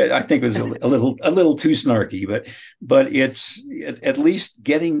 which I think was a little too snarky, but it's at least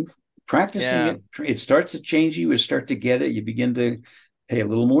practicing Yeah. it. It starts to change you. You start to get it. You begin to pay a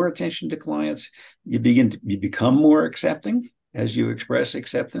little more attention to clients. You become more accepting as you express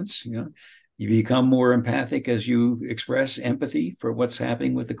acceptance. You become more empathic as you express empathy for what's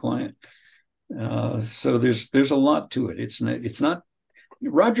happening with the client. So there's a lot to it. It's not.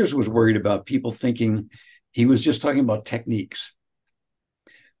 Rogers was worried about people thinking he was just talking about techniques,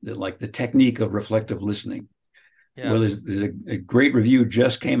 like the technique of reflective listening. Yeah. Well, there's a great review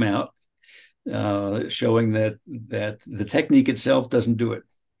just came out showing that the technique itself doesn't do it.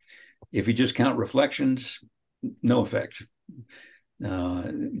 If you just count reflections, no effect.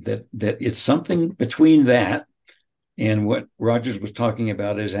 That it's something between that and what Rogers was talking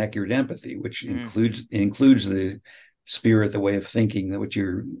about as accurate empathy, which includes the spirit, the way of thinking,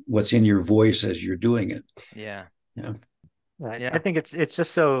 what's in your voice as you're doing it. Yeah. Yeah. I think it's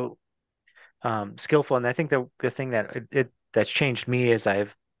just so skillful, and I think the thing that's changed me as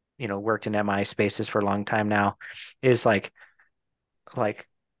I've worked in MI spaces for a long time now is like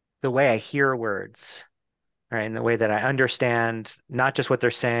the way I hear words, right, and the way that I understand not just what they're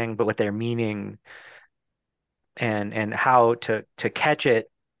saying but what they're meaning, and how to catch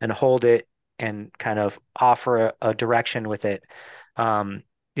it and hold it and kind of offer a direction with it. The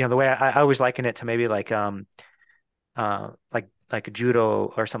way I always liken it to maybe like a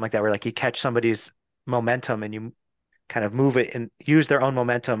judo or something like that, where like you catch somebody's momentum and you kind of move it and use their own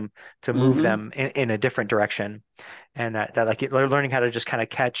momentum to move Mm-hmm. them in a different direction. And that like they're learning how to just kind of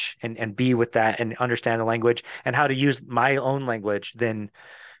catch and be with that and understand the language and how to use my own language then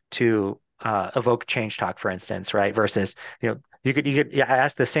to evoke change talk, for instance, right? Versus, you could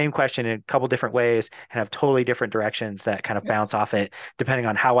ask the same question in a couple different ways and have totally different directions that kind of bounce off it, depending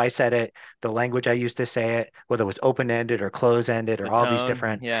on how I said it, the language I used to say it, whether it was open-ended or close-ended, The or all these tone.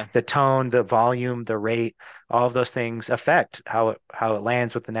 different, Yeah. the tone, the volume, the rate, all of those things affect how it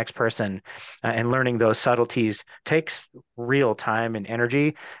lands with the next person. And learning those subtleties takes real time and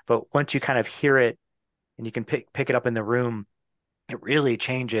energy, but once you kind of hear it and you can pick it up in the room, it really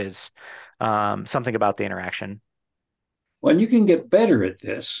changes something about the interaction. Well, and you can get better at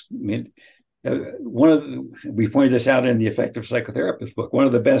this. I mean, we pointed this out in the Effective Psychotherapist book. One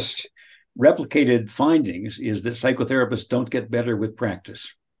of the best replicated findings is that psychotherapists don't get better with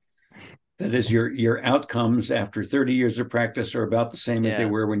practice. That is, your outcomes after 30 years of practice are about the same as they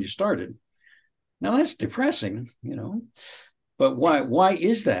were when you started. Now that's depressing, but why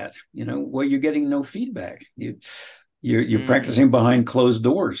is that? Well, you're getting no feedback. You're practicing behind closed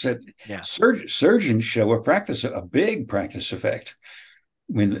doors. Yeah. Surgeons show a big practice effect.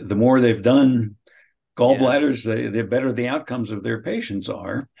 I mean, the more they've done gallbladders, the better the outcomes of their patients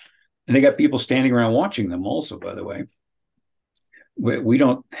are. And they got people standing around watching them also, by the way. We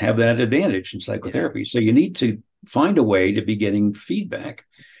don't have that advantage in psychotherapy. So you need to find a way to be getting feedback.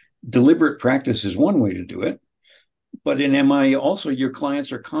 Deliberate practice is one way to do it. But in MI, also, your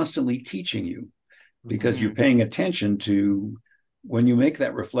clients are constantly teaching you because you're paying attention to when you make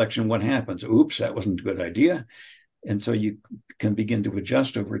that reflection, what happens? Oops, that wasn't a good idea. And so you can begin to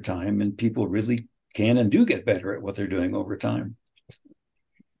adjust over time, and people really can and do get better at what they're doing over time.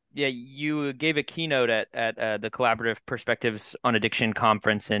 Yeah, you gave a keynote at the Collaborative Perspectives on Addiction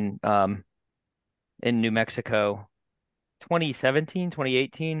conference in New Mexico, 2017,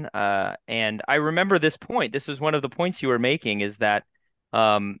 2018. And I remember this point. This was one of the points you were making, is that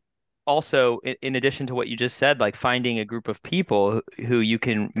also in addition to what you just said, like finding a group of people who you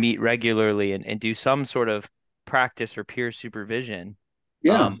can meet regularly and do some sort of practice or peer supervision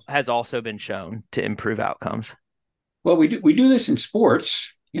has also been shown to improve outcomes. Well, we do this in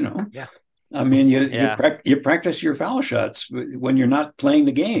sports, Yeah. I mean, you practice your foul shots when you're not playing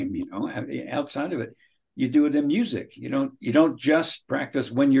the game, outside of it. you do it in music. You don't just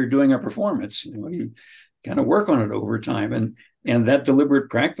practice when you're doing a performance. You kind of work on it over time, and that deliberate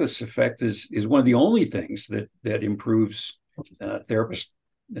practice effect is one of the only things that improves therapist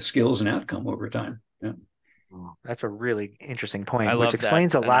skills and outcome over time. Yeah. That's a really interesting I point, which love that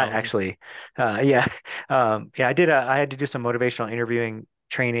explains a lot, analogy. actually. Yeah, yeah. I had to do some motivational interviewing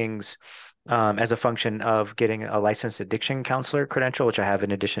trainings as a function of getting a licensed addiction counselor credential, which I have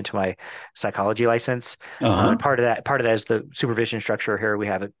in addition to my psychology license. And Uh-huh. part of that is the supervision structure here we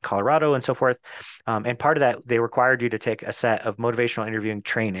have at Colorado and so forth. And part of that, they required you to take a set of motivational interviewing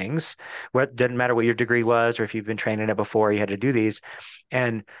trainings. What didn't matter what your degree was or if you've been trained in it before, you had to do these.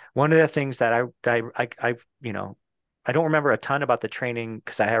 And one of the things that I don't remember a ton about the training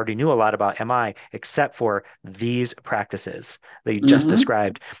because I already knew a lot about MI, except for these practices that you just Mm-hmm.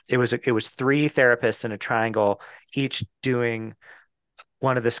 described. It was three therapists in a triangle, each doing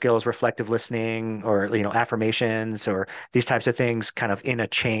one of the skills, reflective listening or affirmations or these types of things, kind of in a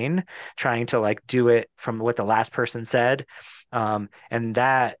chain, trying to like do it from what the last person said, and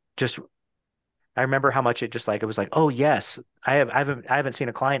that just I remember how much it just like it was like, oh yes, I haven't seen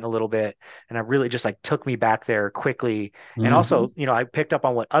a client in a little bit, and it really just like took me back there quickly. And Mm-hmm. also, I picked up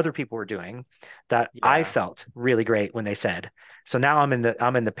on what other people were doing that I Yeah. felt really great when they said. So now I'm in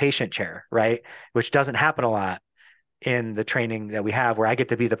the patient chair, right? Which doesn't happen a lot in the training that we have, where I get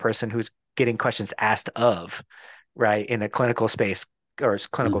to be the person who's getting questions asked of, right, in a clinical space or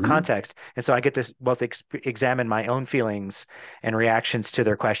clinical Mm-hmm. context. And so I get to both examine my own feelings and reactions to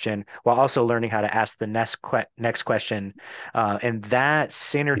their question while also learning how to ask the next question. And that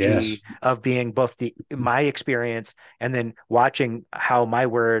synergy Yes. of being both my experience and then watching how my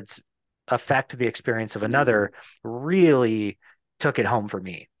words affect the experience of another really took it home for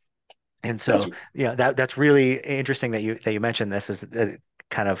me. And That's so, that's really interesting that you mentioned this is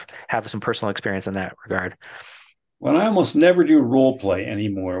kind of have some personal experience in that regard. Well, I almost never do role play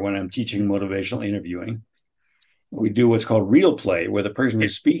anymore when I'm teaching motivational interviewing. We do what's called real play, where the person Yeah,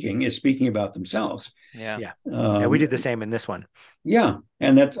 who's speaking is speaking about themselves. Yeah. yeah, yeah. We Um, did the same in this one. yeah,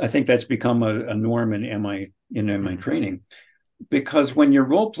 and I think that's become a norm in MI Mhm. training, because when you're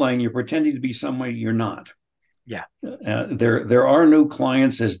role playing, you're pretending to be someone you're not. Yeah, There are no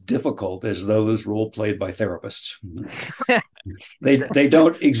clients as difficult as those role played by therapists. They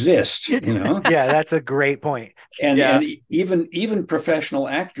don't exist. yeah. That's a great point. And Yeah. even professional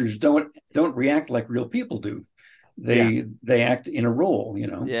actors don't react like real people do. Yeah, They act in a role.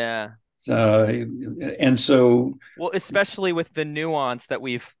 Yeah. So, and so, Well, especially with the nuance that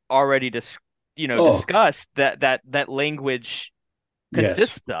we've already oh, discussed that language yes,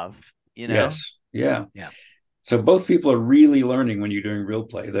 consists of, you know? yes, yeah. yeah, So both people are really learning when you're doing real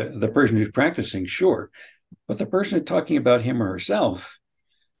play. The person who's practicing, sure, but the person who's talking about him or herself,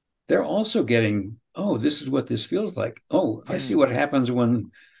 they're also getting, oh, this is what this feels like. Oh, I see Mm, what happens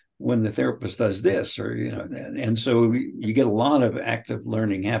when the therapist does this, and so you get a lot of active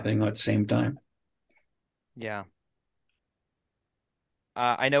learning happening at the same time. yeah.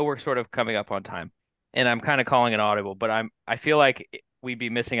 I know we're sort of coming up on time, and I'm kind of calling it audible, but I feel like we'd be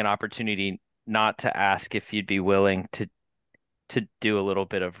missing an opportunity not to ask if you'd be willing to do a little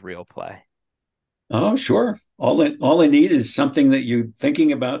bit of real play. Oh, sure. All I need is something that you're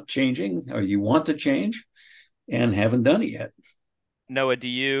thinking about changing or you want to change and haven't done it yet. Noah, do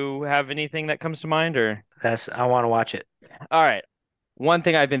you have anything that comes to mind or? I want to watch it. All right. One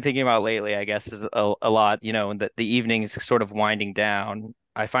thing I've been thinking about lately, I guess, is a lot, that the evening is sort of winding down.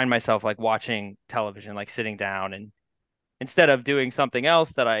 I find myself like watching television, like sitting down and instead of doing something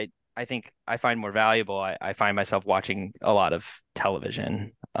else that I think I find more valuable, I find myself watching a lot of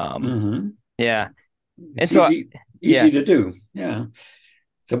television. Mm-hmm. Yeah. And It's so, easy yeah, to do. Yeah.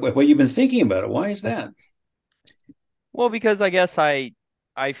 So, what you've been thinking about it? Why is that? well, because I guess I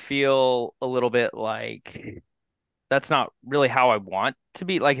feel a little bit like that's not really how I want to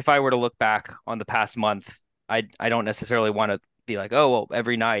be. Like if I were to look back on the past month, I don't necessarily want to be like, oh, well,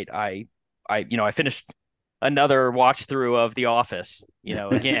 every night I finished another watch through of The Office,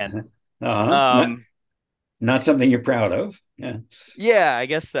 again. uh-huh. Um, Not something you're proud of. Yeah. yeah, I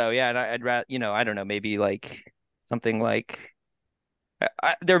guess so. Yeah, and I'd rather, I don't know, maybe like something like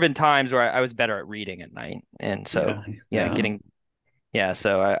there have been times where I was better at reading at night, and so Yeah. yeah, Yeah.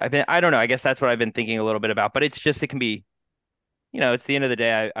 so I've been, I don't know, I guess that's what I've been thinking a little bit about, but it's just it can be, it's the end of the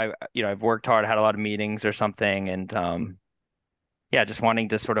day. I've worked hard, had a lot of meetings or something, and yeah, just wanting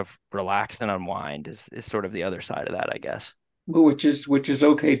to sort of relax and unwind is sort of the other side of that, I guess. Well, which is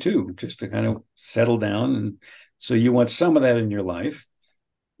okay too, just to kind of settle down. And so you want some of that in your life,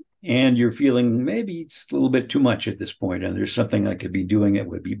 and you're feeling maybe it's a little bit too much at this point, and there's something I could be doing it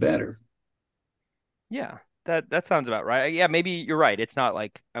would be better. Yeah, that sounds about right. Yeah, maybe you're right. It's not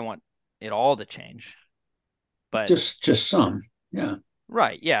like I want it all to change, but Just some. Yeah.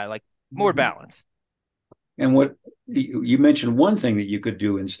 right. Yeah, like more Mhm. balance. And what you mentioned one thing that you could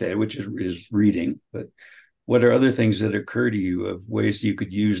do instead, which is reading, but what are other things that occur to you of ways you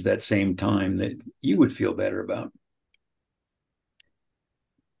could use that same time that you would feel better about?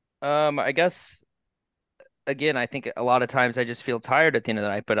 I guess again, I think a lot of times I just feel tired at the end of the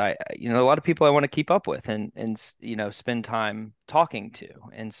night, but a lot of people I want to keep up with and spend time talking to.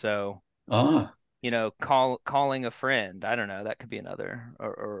 And so, Ah, calling a friend, I don't know, that could be another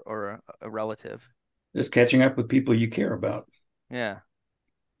or a relative. just catching up with people you care about. Yeah.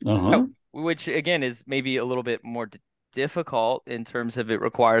 Yeah, Uh-huh. which again is maybe a little bit more difficult in terms of it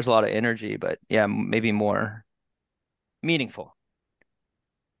requires a lot of energy, but yeah, maybe more meaningful.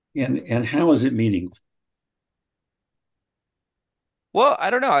 And how is it meaningful? Well, I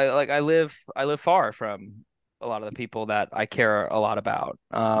don't know. I live far from a lot of the people that I care a lot about.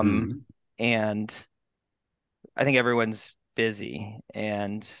 Mm-hmm. And I think everyone's busy.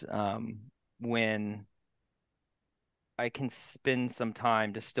 And when I can spend some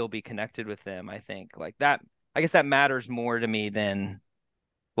time to still be connected with them, I think like that, I guess that matters more to me than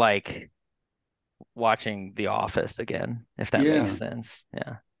like watching The Office again, if that makes Yeah, sense.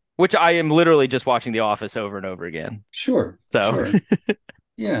 Yeah. Which I am literally just watching The Office over and over again. sure, So sure.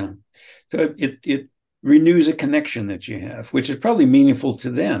 Yeah. So it renews a connection that you have, which is probably meaningful to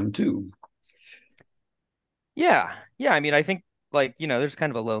them too. yeah. Yeah. I mean, I think like, there's kind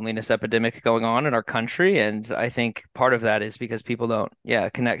of a loneliness epidemic going on in our country. And I think part of that is because people don't, yeah,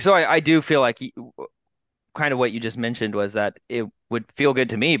 connect. So I do feel like kind of what you just mentioned was that it would feel good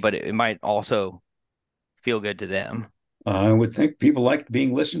to me, but it might also feel good to them. I would think people like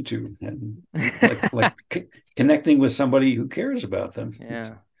being listened to and like connecting with somebody who cares about them.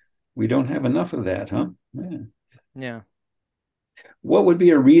 Yeah. We don't have enough of that, huh? Yeah. Yeah. What would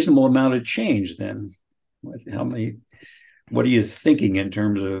be a reasonable amount of change then? How many? What are you thinking in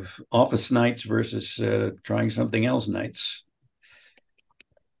terms of office nights versus trying something else nights?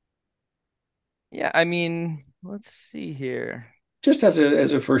 Yeah. I mean, let's see here. Just as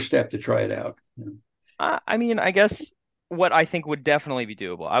a first step to try it out. I mean, I guess what I think would definitely be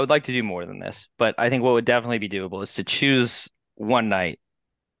doable. I would like to do more than this, but I think what would definitely be doable is to choose one night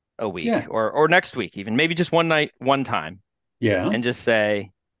a week Yeah, or next week even, maybe just one night, one time, yeah. and just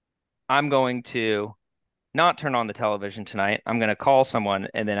say, I'm going to not turn on the television tonight. I'm going to call someone,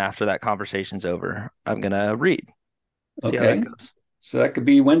 and then after that conversation's over, I'm going to read, see how that Okay. goes. So that could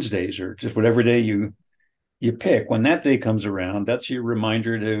be Wednesdays or just whatever day you pick. When that day comes around, that's your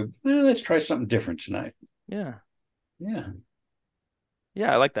reminder to let's try something different tonight. Yeah. Yeah,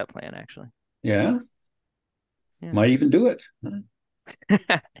 Yeah, I like that plan actually. yeah. Yeah. Might even do it.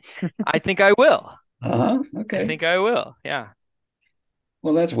 I think I will. Uh huh. I Okay. think I will. Yeah.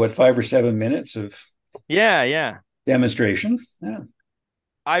 Well, that's what 5 or 7 minutes of Yeah, yeah. demonstration. Yeah.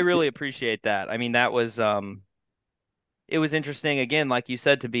 I really appreciate that. I mean, that was it was interesting again, like you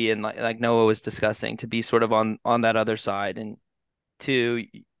said, to be in like Noah was discussing, to be sort of on that other side and to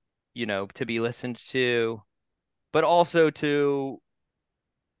to be listened to, but also to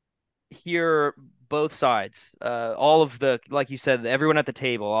hear both sides, all of the, like you said, everyone at the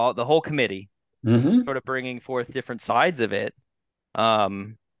table, all the whole committee, Mm-hmm. sort of bringing forth different sides of it.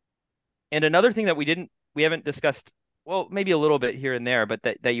 Um, and another thing that we haven't discussed, well, maybe a little bit here and there, but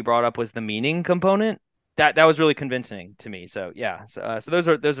that you brought up was the meaning component. That was really convincing to me. So yeah, so those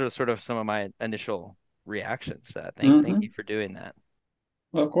are sort of some of my initial reactions. Thank Mm-hmm. you for doing that.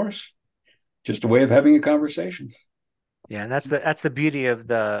 Well, of course, just a way of having a conversation. Yeah, and that's the beauty of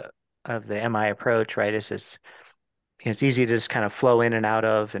the MI approach, right? It's easy to just kind of flow in and out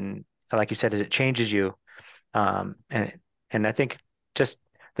of, and like you said, as it changes you. Um, and and I think just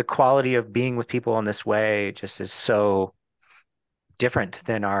the quality of being with people in this way just is so different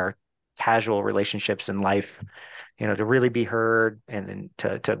than our casual relationships in life. To really be heard and then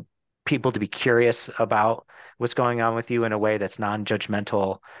to people to be curious about what's going on with you in a way that's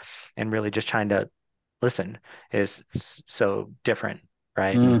non-judgmental and really just trying to listen is so different,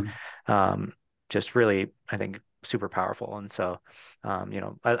 right? And Mm. um, just really, I think, super powerful. And so,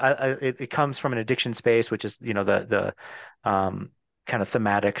 it comes from an addiction space, which is, kind of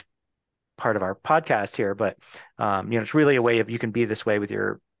thematic part of our podcast here. But, it's really a way of you can be this way with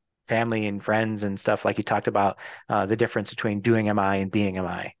your family and friends and stuff, like you talked about, the difference between doing MI and being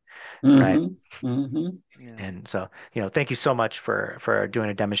MI, right? Mm-hmm. Mm-hmm. Yeah. And so, thank you so much for doing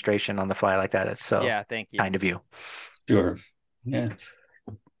a demonstration on the fly like that. It's so Yeah, thank you. kind of you. Sure. Yeah.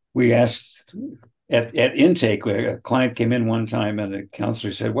 We asked at intake, a client came in one time and a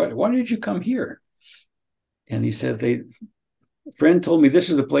counselor said, why did you come here? And he said, friend told me this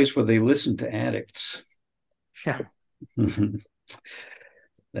is the place where they listen to addicts. Yeah.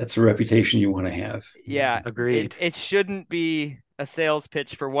 That's a reputation you want to have. Yeah, Agreed. it shouldn't be a sales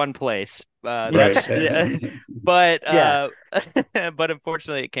pitch for one place. Right. But Yeah. but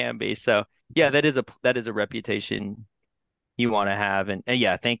unfortunately it can be. So yeah, that is a reputation you want to have. And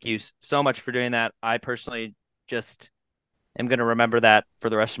yeah, thank you so much for doing that. I personally just am going to remember that for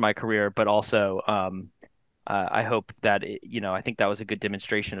the rest of my career, but also I hope that I think that was a good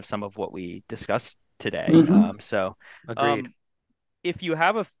demonstration of some of what we discussed today. So Agreed. if you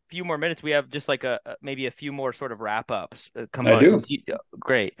have a few more minutes, we have just like maybe a few more sort of wrap ups. I do.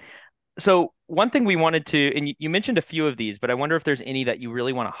 Great. So one thing we wanted to, and you mentioned a few of these, but I wonder if there's any that you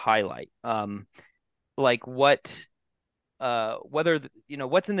really want to highlight. Like whether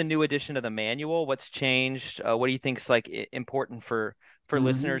what's in the new edition of the manual, what's changed, what do you think is like important for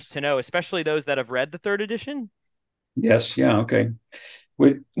listeners to know, especially those that have read the third edition? Yes. Yeah. Okay.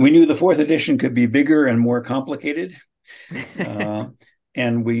 We knew the fourth edition could be bigger and more complicated. And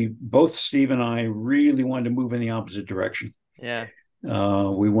Steve and I really wanted to move in the opposite direction. Yeah.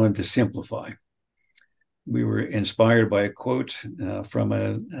 We wanted to simplify. We were inspired by a quote from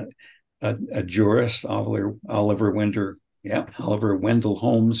a jurist, Oliver Wendell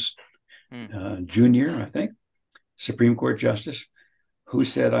Holmes Jr., I think, Supreme Court Justice, who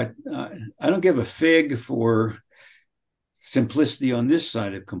said, I don't give a fig for simplicity on this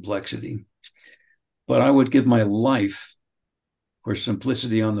side of complexity, but I would give my life for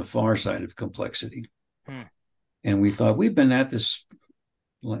simplicity on the far side of complexity. And we thought, we've been at this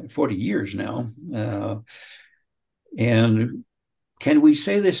like 40 years now. And can we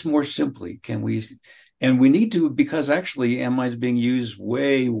say this more simply? And we need to, because actually MI is being used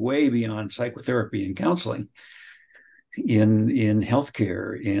way, way beyond psychotherapy and counseling in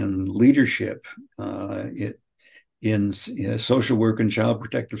healthcare, in leadership, in social work and child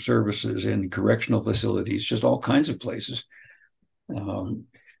protective services, in correctional facilities, just all kinds of places.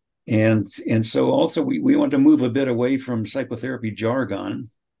 And so also we want to move a bit away from psychotherapy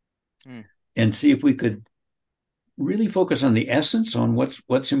jargon and see if we could really focus on the essence, on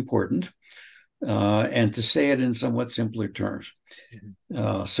what's important, and to say it in somewhat simpler terms.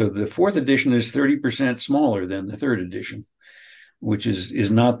 So the fourth edition is 30% smaller than the third edition, which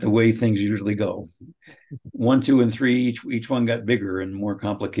is not the way things usually go. 1, 2, and 3, each one got bigger and more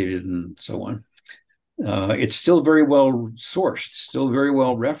complicated and so on. It's still very well sourced, still very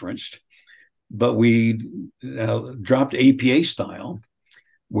well referenced, but we dropped APA style,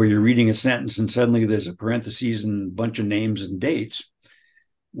 where you're reading a sentence and suddenly there's a parentheses and a bunch of names and dates,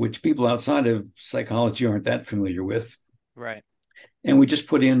 which people outside of psychology aren't that familiar with. Right. And we just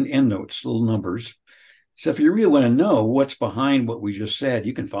put in endnotes, little numbers. So if you really want to know what's behind what we just said,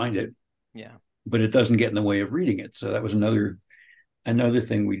 you can find it. Yeah. But it doesn't get in the way of reading it. So that was another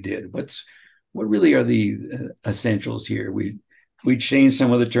thing we did. What really are the essentials here? We changed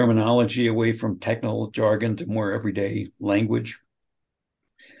some of the terminology away from technical jargon to more everyday language.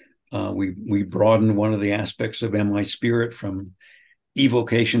 We broadened one of the aspects of MI spirit from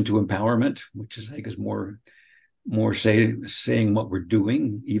evocation to empowerment, which I think is more saying what we're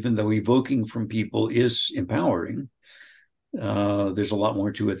doing, even though evoking from people is empowering. There's a lot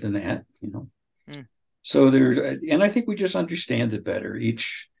more to it than that, So and I think we just understand it better.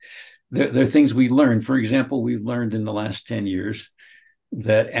 There are things we learned. For example, we've learned in the last 10 years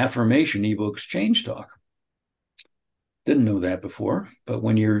that affirmation evokes change talk. Didn't know that before, but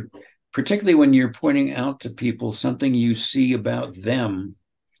particularly when you're pointing out to people something you see about them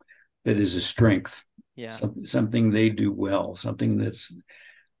that is a strength, something they do well, something that's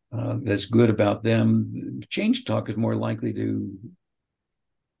good about them, change talk is more likely to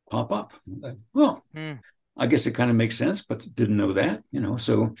pop up. Well, I guess it kind of makes sense, but didn't know that,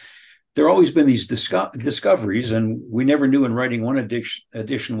 So there have always been these discoveries, and we never knew in writing one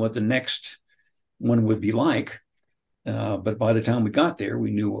edition what the next one would be like. But by the time we got there,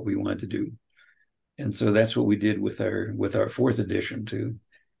 we knew what we wanted to do. And so that's what we did with our fourth edition, to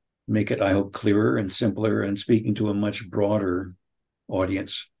make it, I hope, clearer and simpler and speaking to a much broader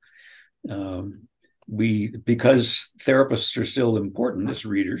audience. Because therapists are still important as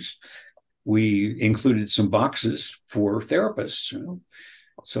readers, we included some boxes for therapists.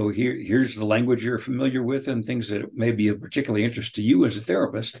 So here's the language you're familiar with and things that may be of particular interest to you as a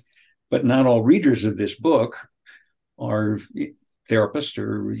therapist, but not all readers of this book are therapists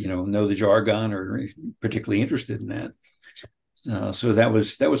or know the jargon or particularly interested in that. So that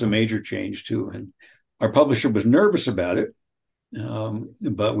was a major change too, and our publisher was nervous about it,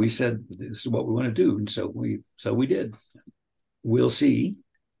 but we said this is what we want to do, and so we did. We'll see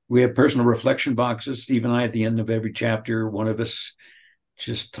We have personal reflection boxes. Steve and I, at the end of every chapter, one of us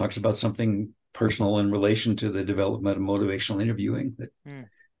just talks about something personal in relation to the development of motivational interviewing.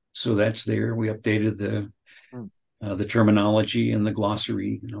 So that's there. We updated the terminology and the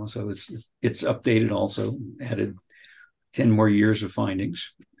glossary, so it's updated also, added 10 more years of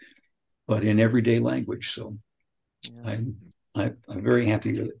findings, but in everyday language. So I'm very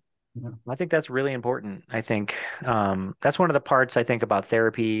happy with it. I think that's really important. I think that's one of the parts I think about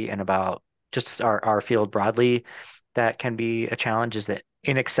therapy and about just our field broadly that can be a challenge is the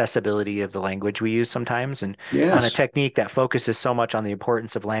inaccessibility of the language we use sometimes. And on a Yes. technique that focuses so much on the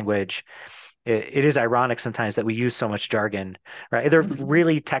importance of language, it is ironic sometimes that we use so much jargon, right? They're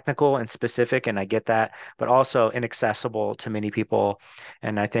really technical and specific, and I get that, but also inaccessible to many people.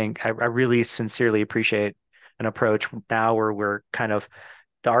 And I think I really sincerely appreciate an approach now where we're kind of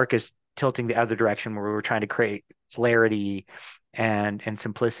the arc is tilting the other direction where we're trying to create clarity and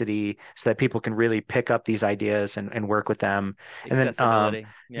simplicity so that people can really pick up these ideas and work with them. And then Accessibility.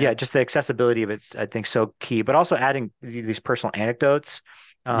 yeah, just the accessibility of it's I think so key, but also adding these personal anecdotes.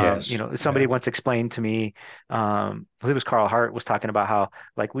 Yes. Somebody once explained to me, I believe it was Carl Hart was talking about how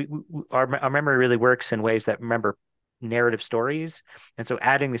like our memory really works in ways that remember narrative stories. And so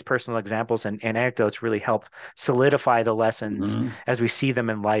adding these personal examples and anecdotes really help solidify the lessons as we see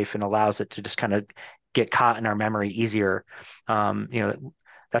them in life and allows it to just kind of get caught in our memory easier.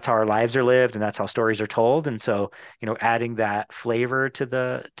 That's how our lives are lived and that's how stories are told. And so, adding that flavor to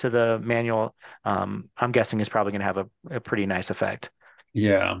the manual, I'm guessing is probably going to have a pretty nice effect.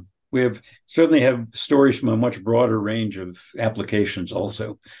 Yeah. We certainly have stories from a much broader range of applications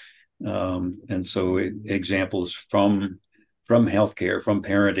also. And so examples from healthcare, from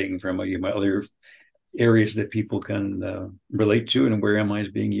parenting, from other areas that people can relate to and where MI is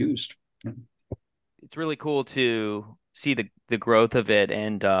being used. It's really cool to see the growth of it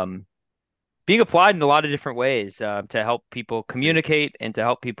and being applied in a lot of different ways to help people communicate and to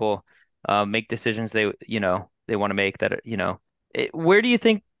help people make decisions they want to make where do you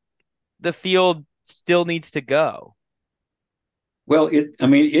think the field still needs to go? Well,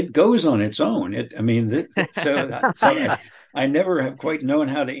 it goes on its own. I never have quite known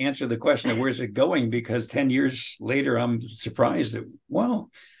how to answer the question of where's it going, because 10 years later, I'm surprised that, wow,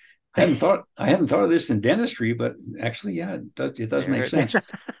 I hadn't thought of this in dentistry, but actually, yeah, it does make sense.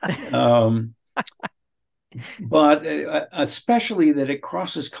 But especially that it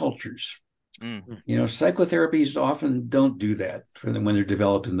crosses cultures. Psychotherapies often don't do that for them when they're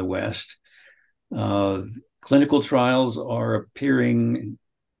developed in the West. Clinical trials are appearing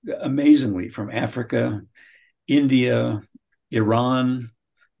amazingly from Africa, India, Iran,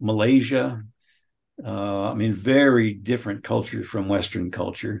 Malaysia. Very different cultures from Western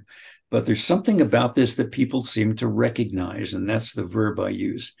culture. But there's something about this that people seem to recognize, and that's the verb I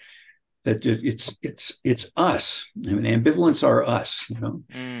use. That it's us. Ambivalence are us,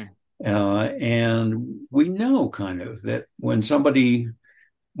 and we know kind of that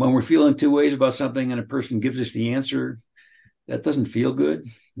when we're feeling two ways about something and a person gives us the answer, that doesn't feel good,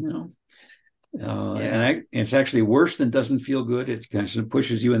 and it's actually worse than doesn't feel good. It kind of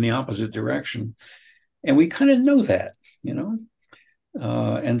pushes you in the opposite direction. And we kind of know that,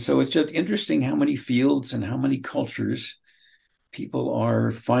 and so it's just interesting how many fields and how many cultures people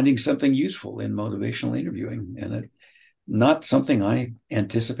are finding something useful in motivational interviewing. And not something I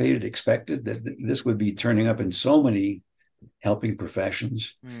anticipated, expected, that this would be turning up in so many helping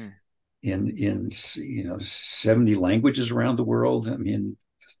professions in 70 languages around the world.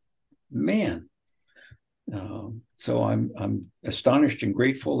 Man. So I'm astonished and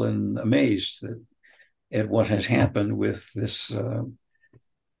grateful and amazed at what has happened with this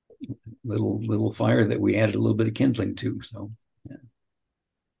little fire that we added a little bit of kindling to. So, yeah.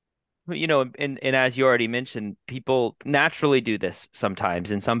 And as you already mentioned, people naturally do this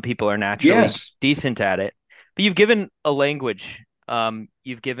sometimes, and some people are naturally Yes. decent at it. But you've given a language,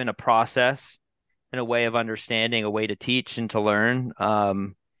 you've given a process and a way of understanding, a way to teach and to learn,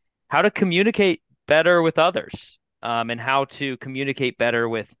 how to communicate better with others, and how to communicate better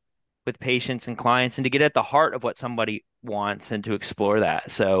with patients and clients, and to get at the heart of what somebody wants and to explore that.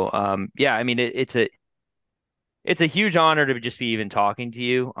 So, it's a huge honor to just be even talking to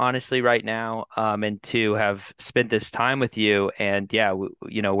you, honestly, right now, and to have spent this time with you. And yeah,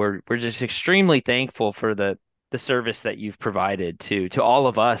 we're just extremely thankful for the service that you've provided to all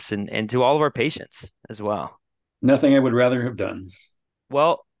of us and to all of our patients as well. Nothing I would rather have done.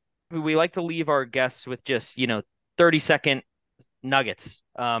 Well, we like to leave our guests with just 30-second nuggets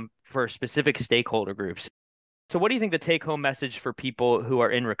for specific stakeholder groups. So, what do you think the take-home message for people who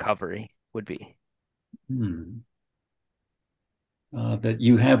are in recovery would be? that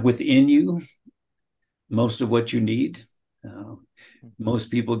you have within you most of what you need. Uh, most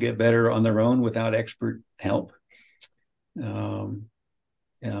people get better on their own without expert help. Um,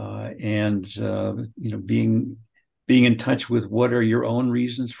 and being in touch with what are your own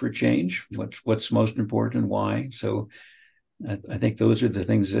reasons for change, what's most important and why. So I think those are the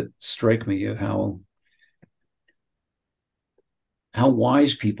things that strike me of how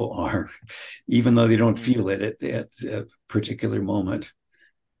wise people are, even though they don't feel it at a particular moment.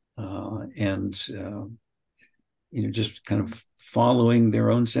 And just kind of following their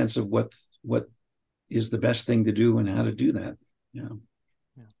own sense of what is the best thing to do and how to do that. Yeah.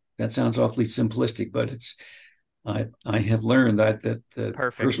 That sounds awfully simplistic, but I have learned that the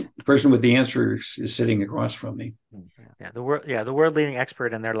person with the answer is sitting across from me. Yeah, the world leading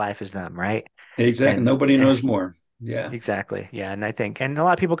expert in their life is them, right? Exactly. And nobody knows more. Yeah. exactly. Yeah, and I think, and a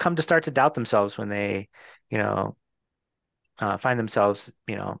lot of people come to start to doubt themselves when they, find themselves,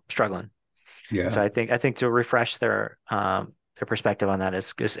 struggling. Yeah. So I think to refresh their perspective on that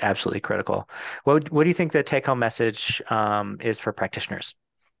is absolutely critical. What do you think the take home message is for practitioners?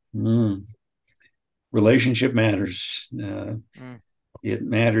 Relationship matters. It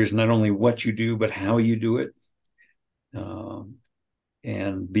matters not only what you do, but how you do it.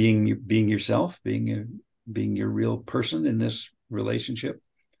 And being yourself, being your real person in this relationship.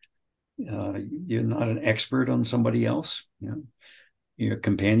 You're not an expert on somebody else. You're a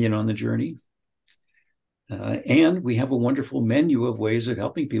companion on the journey. And we have a wonderful menu of ways of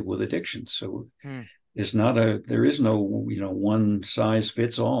helping people with addiction. So there is no one size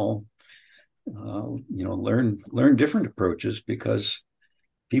fits all. Learn different approaches because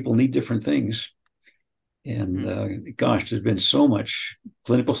people need different things. And gosh, there's been so much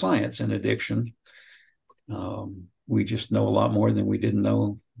clinical science in addiction. We just know a lot more than we didn't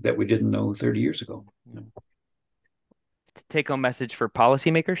know 30 years ago. Take home message for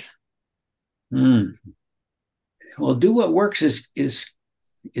policymakers. Well, do what works is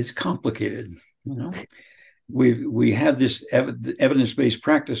complicated. We have this evidence-based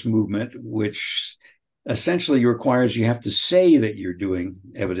practice movement, which essentially requires you have to say that you're doing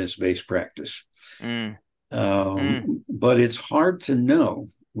evidence-based practice. But it's hard to know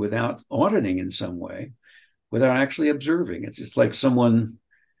without auditing in some way, without actually observing. It's like someone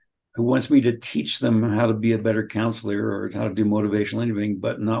who wants me to teach them how to be a better counselor or how to do motivational interviewing,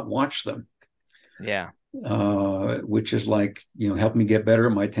 but not watch them. Yeah. Which is like, help me get better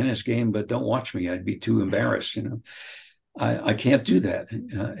at my tennis game, but don't watch me. I'd be too embarrassed. I can't do that.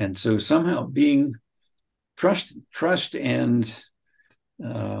 And so somehow being trust and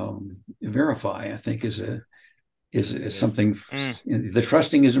verify, I think is something. The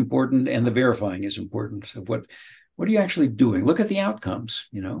trusting is important and the verifying is important. So what are you actually doing? Look at the outcomes,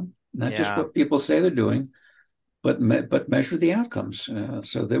 not just what people say they're doing, but measure the outcomes.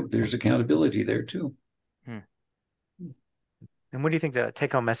 So there's accountability there too. And what do you think the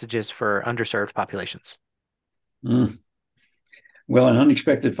take home message is for underserved populations? Well, an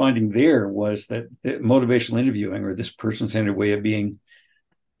unexpected finding there was that motivational interviewing, or this person-centered way of being,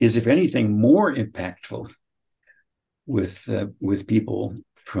 is, if anything, more impactful with people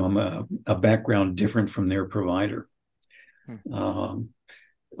from a background different from their provider.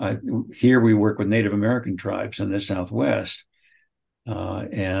 Here we work with Native American tribes in the Southwest,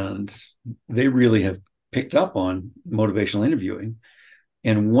 and they really have picked up on motivational interviewing.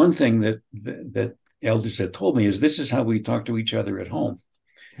 And one thing that elders have told me is this is how we talk to each other at home.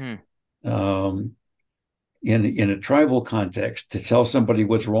 In a tribal context, to tell somebody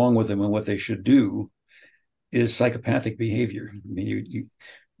what's wrong with them and what they should do is psychopathic behavior. I mean,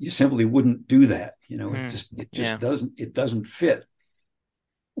 you simply wouldn't do that. It doesn't fit.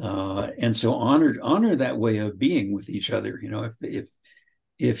 And so honor that way of being with each other.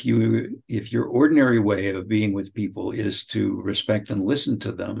 If your ordinary way of being with people is to respect and listen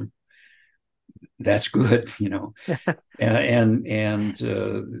to them, that's good, and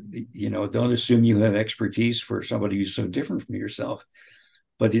don't assume you have expertise for somebody who's so different from yourself.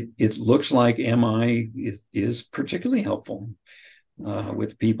 But it looks like MI is particularly helpful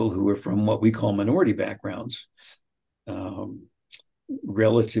with people who are from what we call minority backgrounds,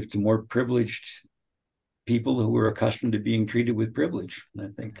 relative to more privileged people who are accustomed to being treated with privilege. I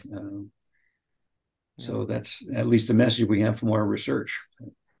think so. That's at least the message we have from our research.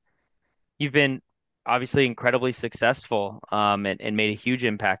 You've been obviously incredibly successful and made a huge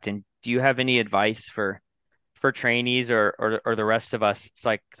impact. And do you have any advice for trainees or the rest of us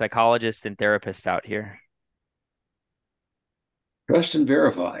psychologists and therapists out here? Trust and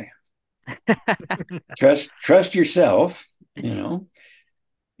verify. Trust yourself, and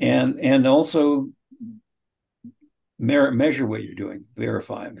also measure what you're doing,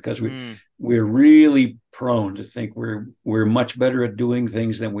 verify, because Mm. we're really prone to think we're much better at doing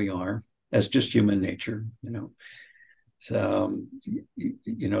things than we are. That's just human nature, you know. So,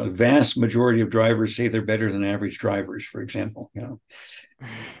 you know, the vast majority of drivers say they're better than average drivers, for example. You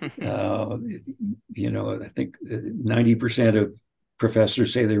know, I think 90% of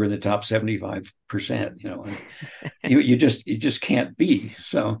professors say they're in the top 75%. You know, and you just can't be.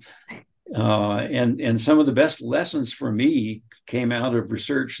 So, and some of the best lessons for me came out of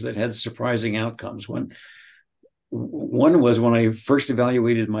research that had surprising outcomes. One was when I first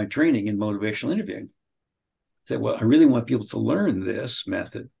evaluated my training in motivational interviewing. Said, well, I really want people to learn this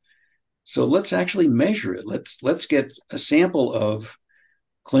method, so let's actually measure it. Let's get a sample of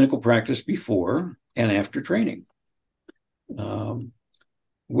clinical practice before and after training. Well,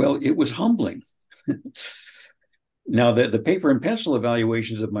 it was humbling. Now, the paper and pencil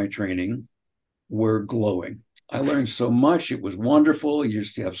evaluations of my training were glowing. I learned so much. It was wonderful. You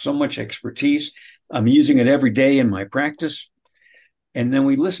just have so much expertise. I'm using it every day in my practice. And then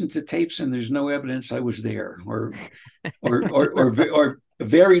we listened to tapes, and there's no evidence I was there, or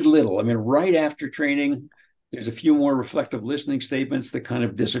very little. I mean, right after training, there's a few more reflective listening statements that kind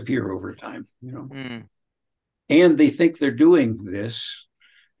of disappear over time, you know. Mm. And they think they're doing this,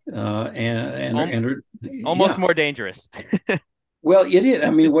 and Almost yeah. more dangerous. Well, it is.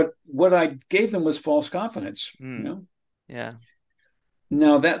 I mean, what I gave them was false confidence, Mm. you know. Yeah.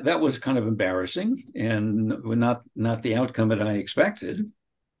 Now that was kind of embarrassing and not the outcome that I expected.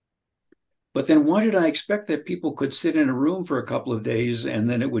 But then why did I expect that people could sit in a room for a couple of days and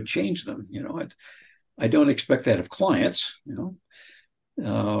then it would change them? You know, I don't expect that of clients, you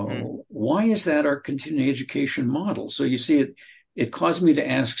know. Why is that our continuing education model? So you see, it caused me to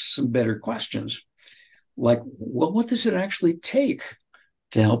ask some better questions, like, well, what does it actually take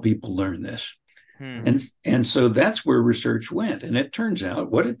to help people learn this? And so that's where research went. And it turns out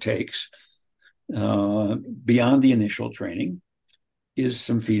what it takes beyond the initial training is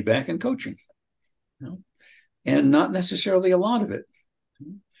some feedback and coaching, you know, and not necessarily a lot of it.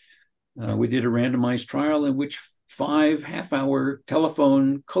 We did a randomized trial in which 5 half-hour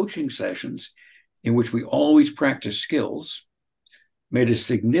telephone coaching sessions in which we always practice skills made a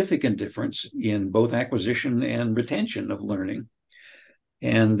significant difference in both acquisition and retention of learning.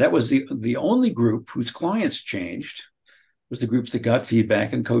 And that was the only group whose clients changed was the group that got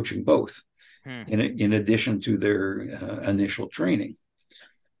feedback and coaching both, in addition to their initial training.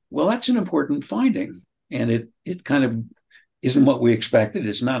 Well, that's an important finding, and it kind of isn't what we expected.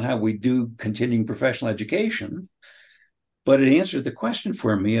 It's not how we do continuing professional education, but it answered the question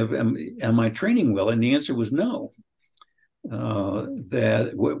for me of am I training well? And the answer was no.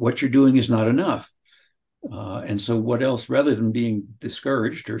 That what you're doing is not enough. And so what else, rather than being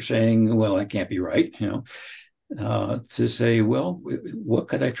discouraged or saying, well, I can't be right, you know, to say, well, what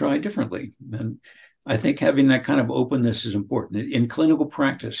could I try differently? And I think having that kind of openness is important. In clinical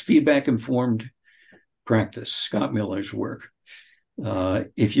practice, feedback-informed practice, Scott Miller's work,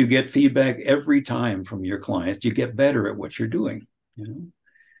 if you get feedback every time from your clients, you get better at what you're doing, you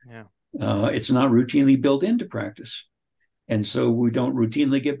know? Yeah. It's not routinely built into practice. And so we don't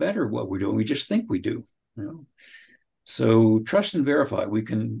routinely get better at what we're doing. We just think we do. You know? So trust and verify. We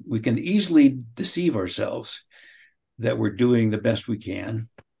can easily deceive ourselves that we're doing the best we can.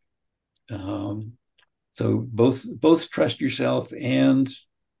 So both trust yourself and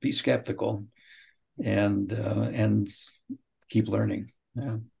be skeptical, and keep learning.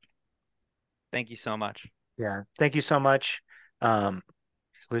 Yeah. Thank you so much. Yeah, thank you so much. It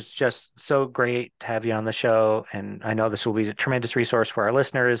was just so great to have you on the show, and I know this will be a tremendous resource for our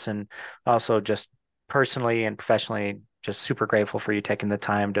listeners, and also just personally and professionally, just super grateful for you taking the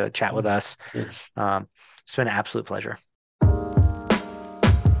time to chat with us. It's been an absolute pleasure.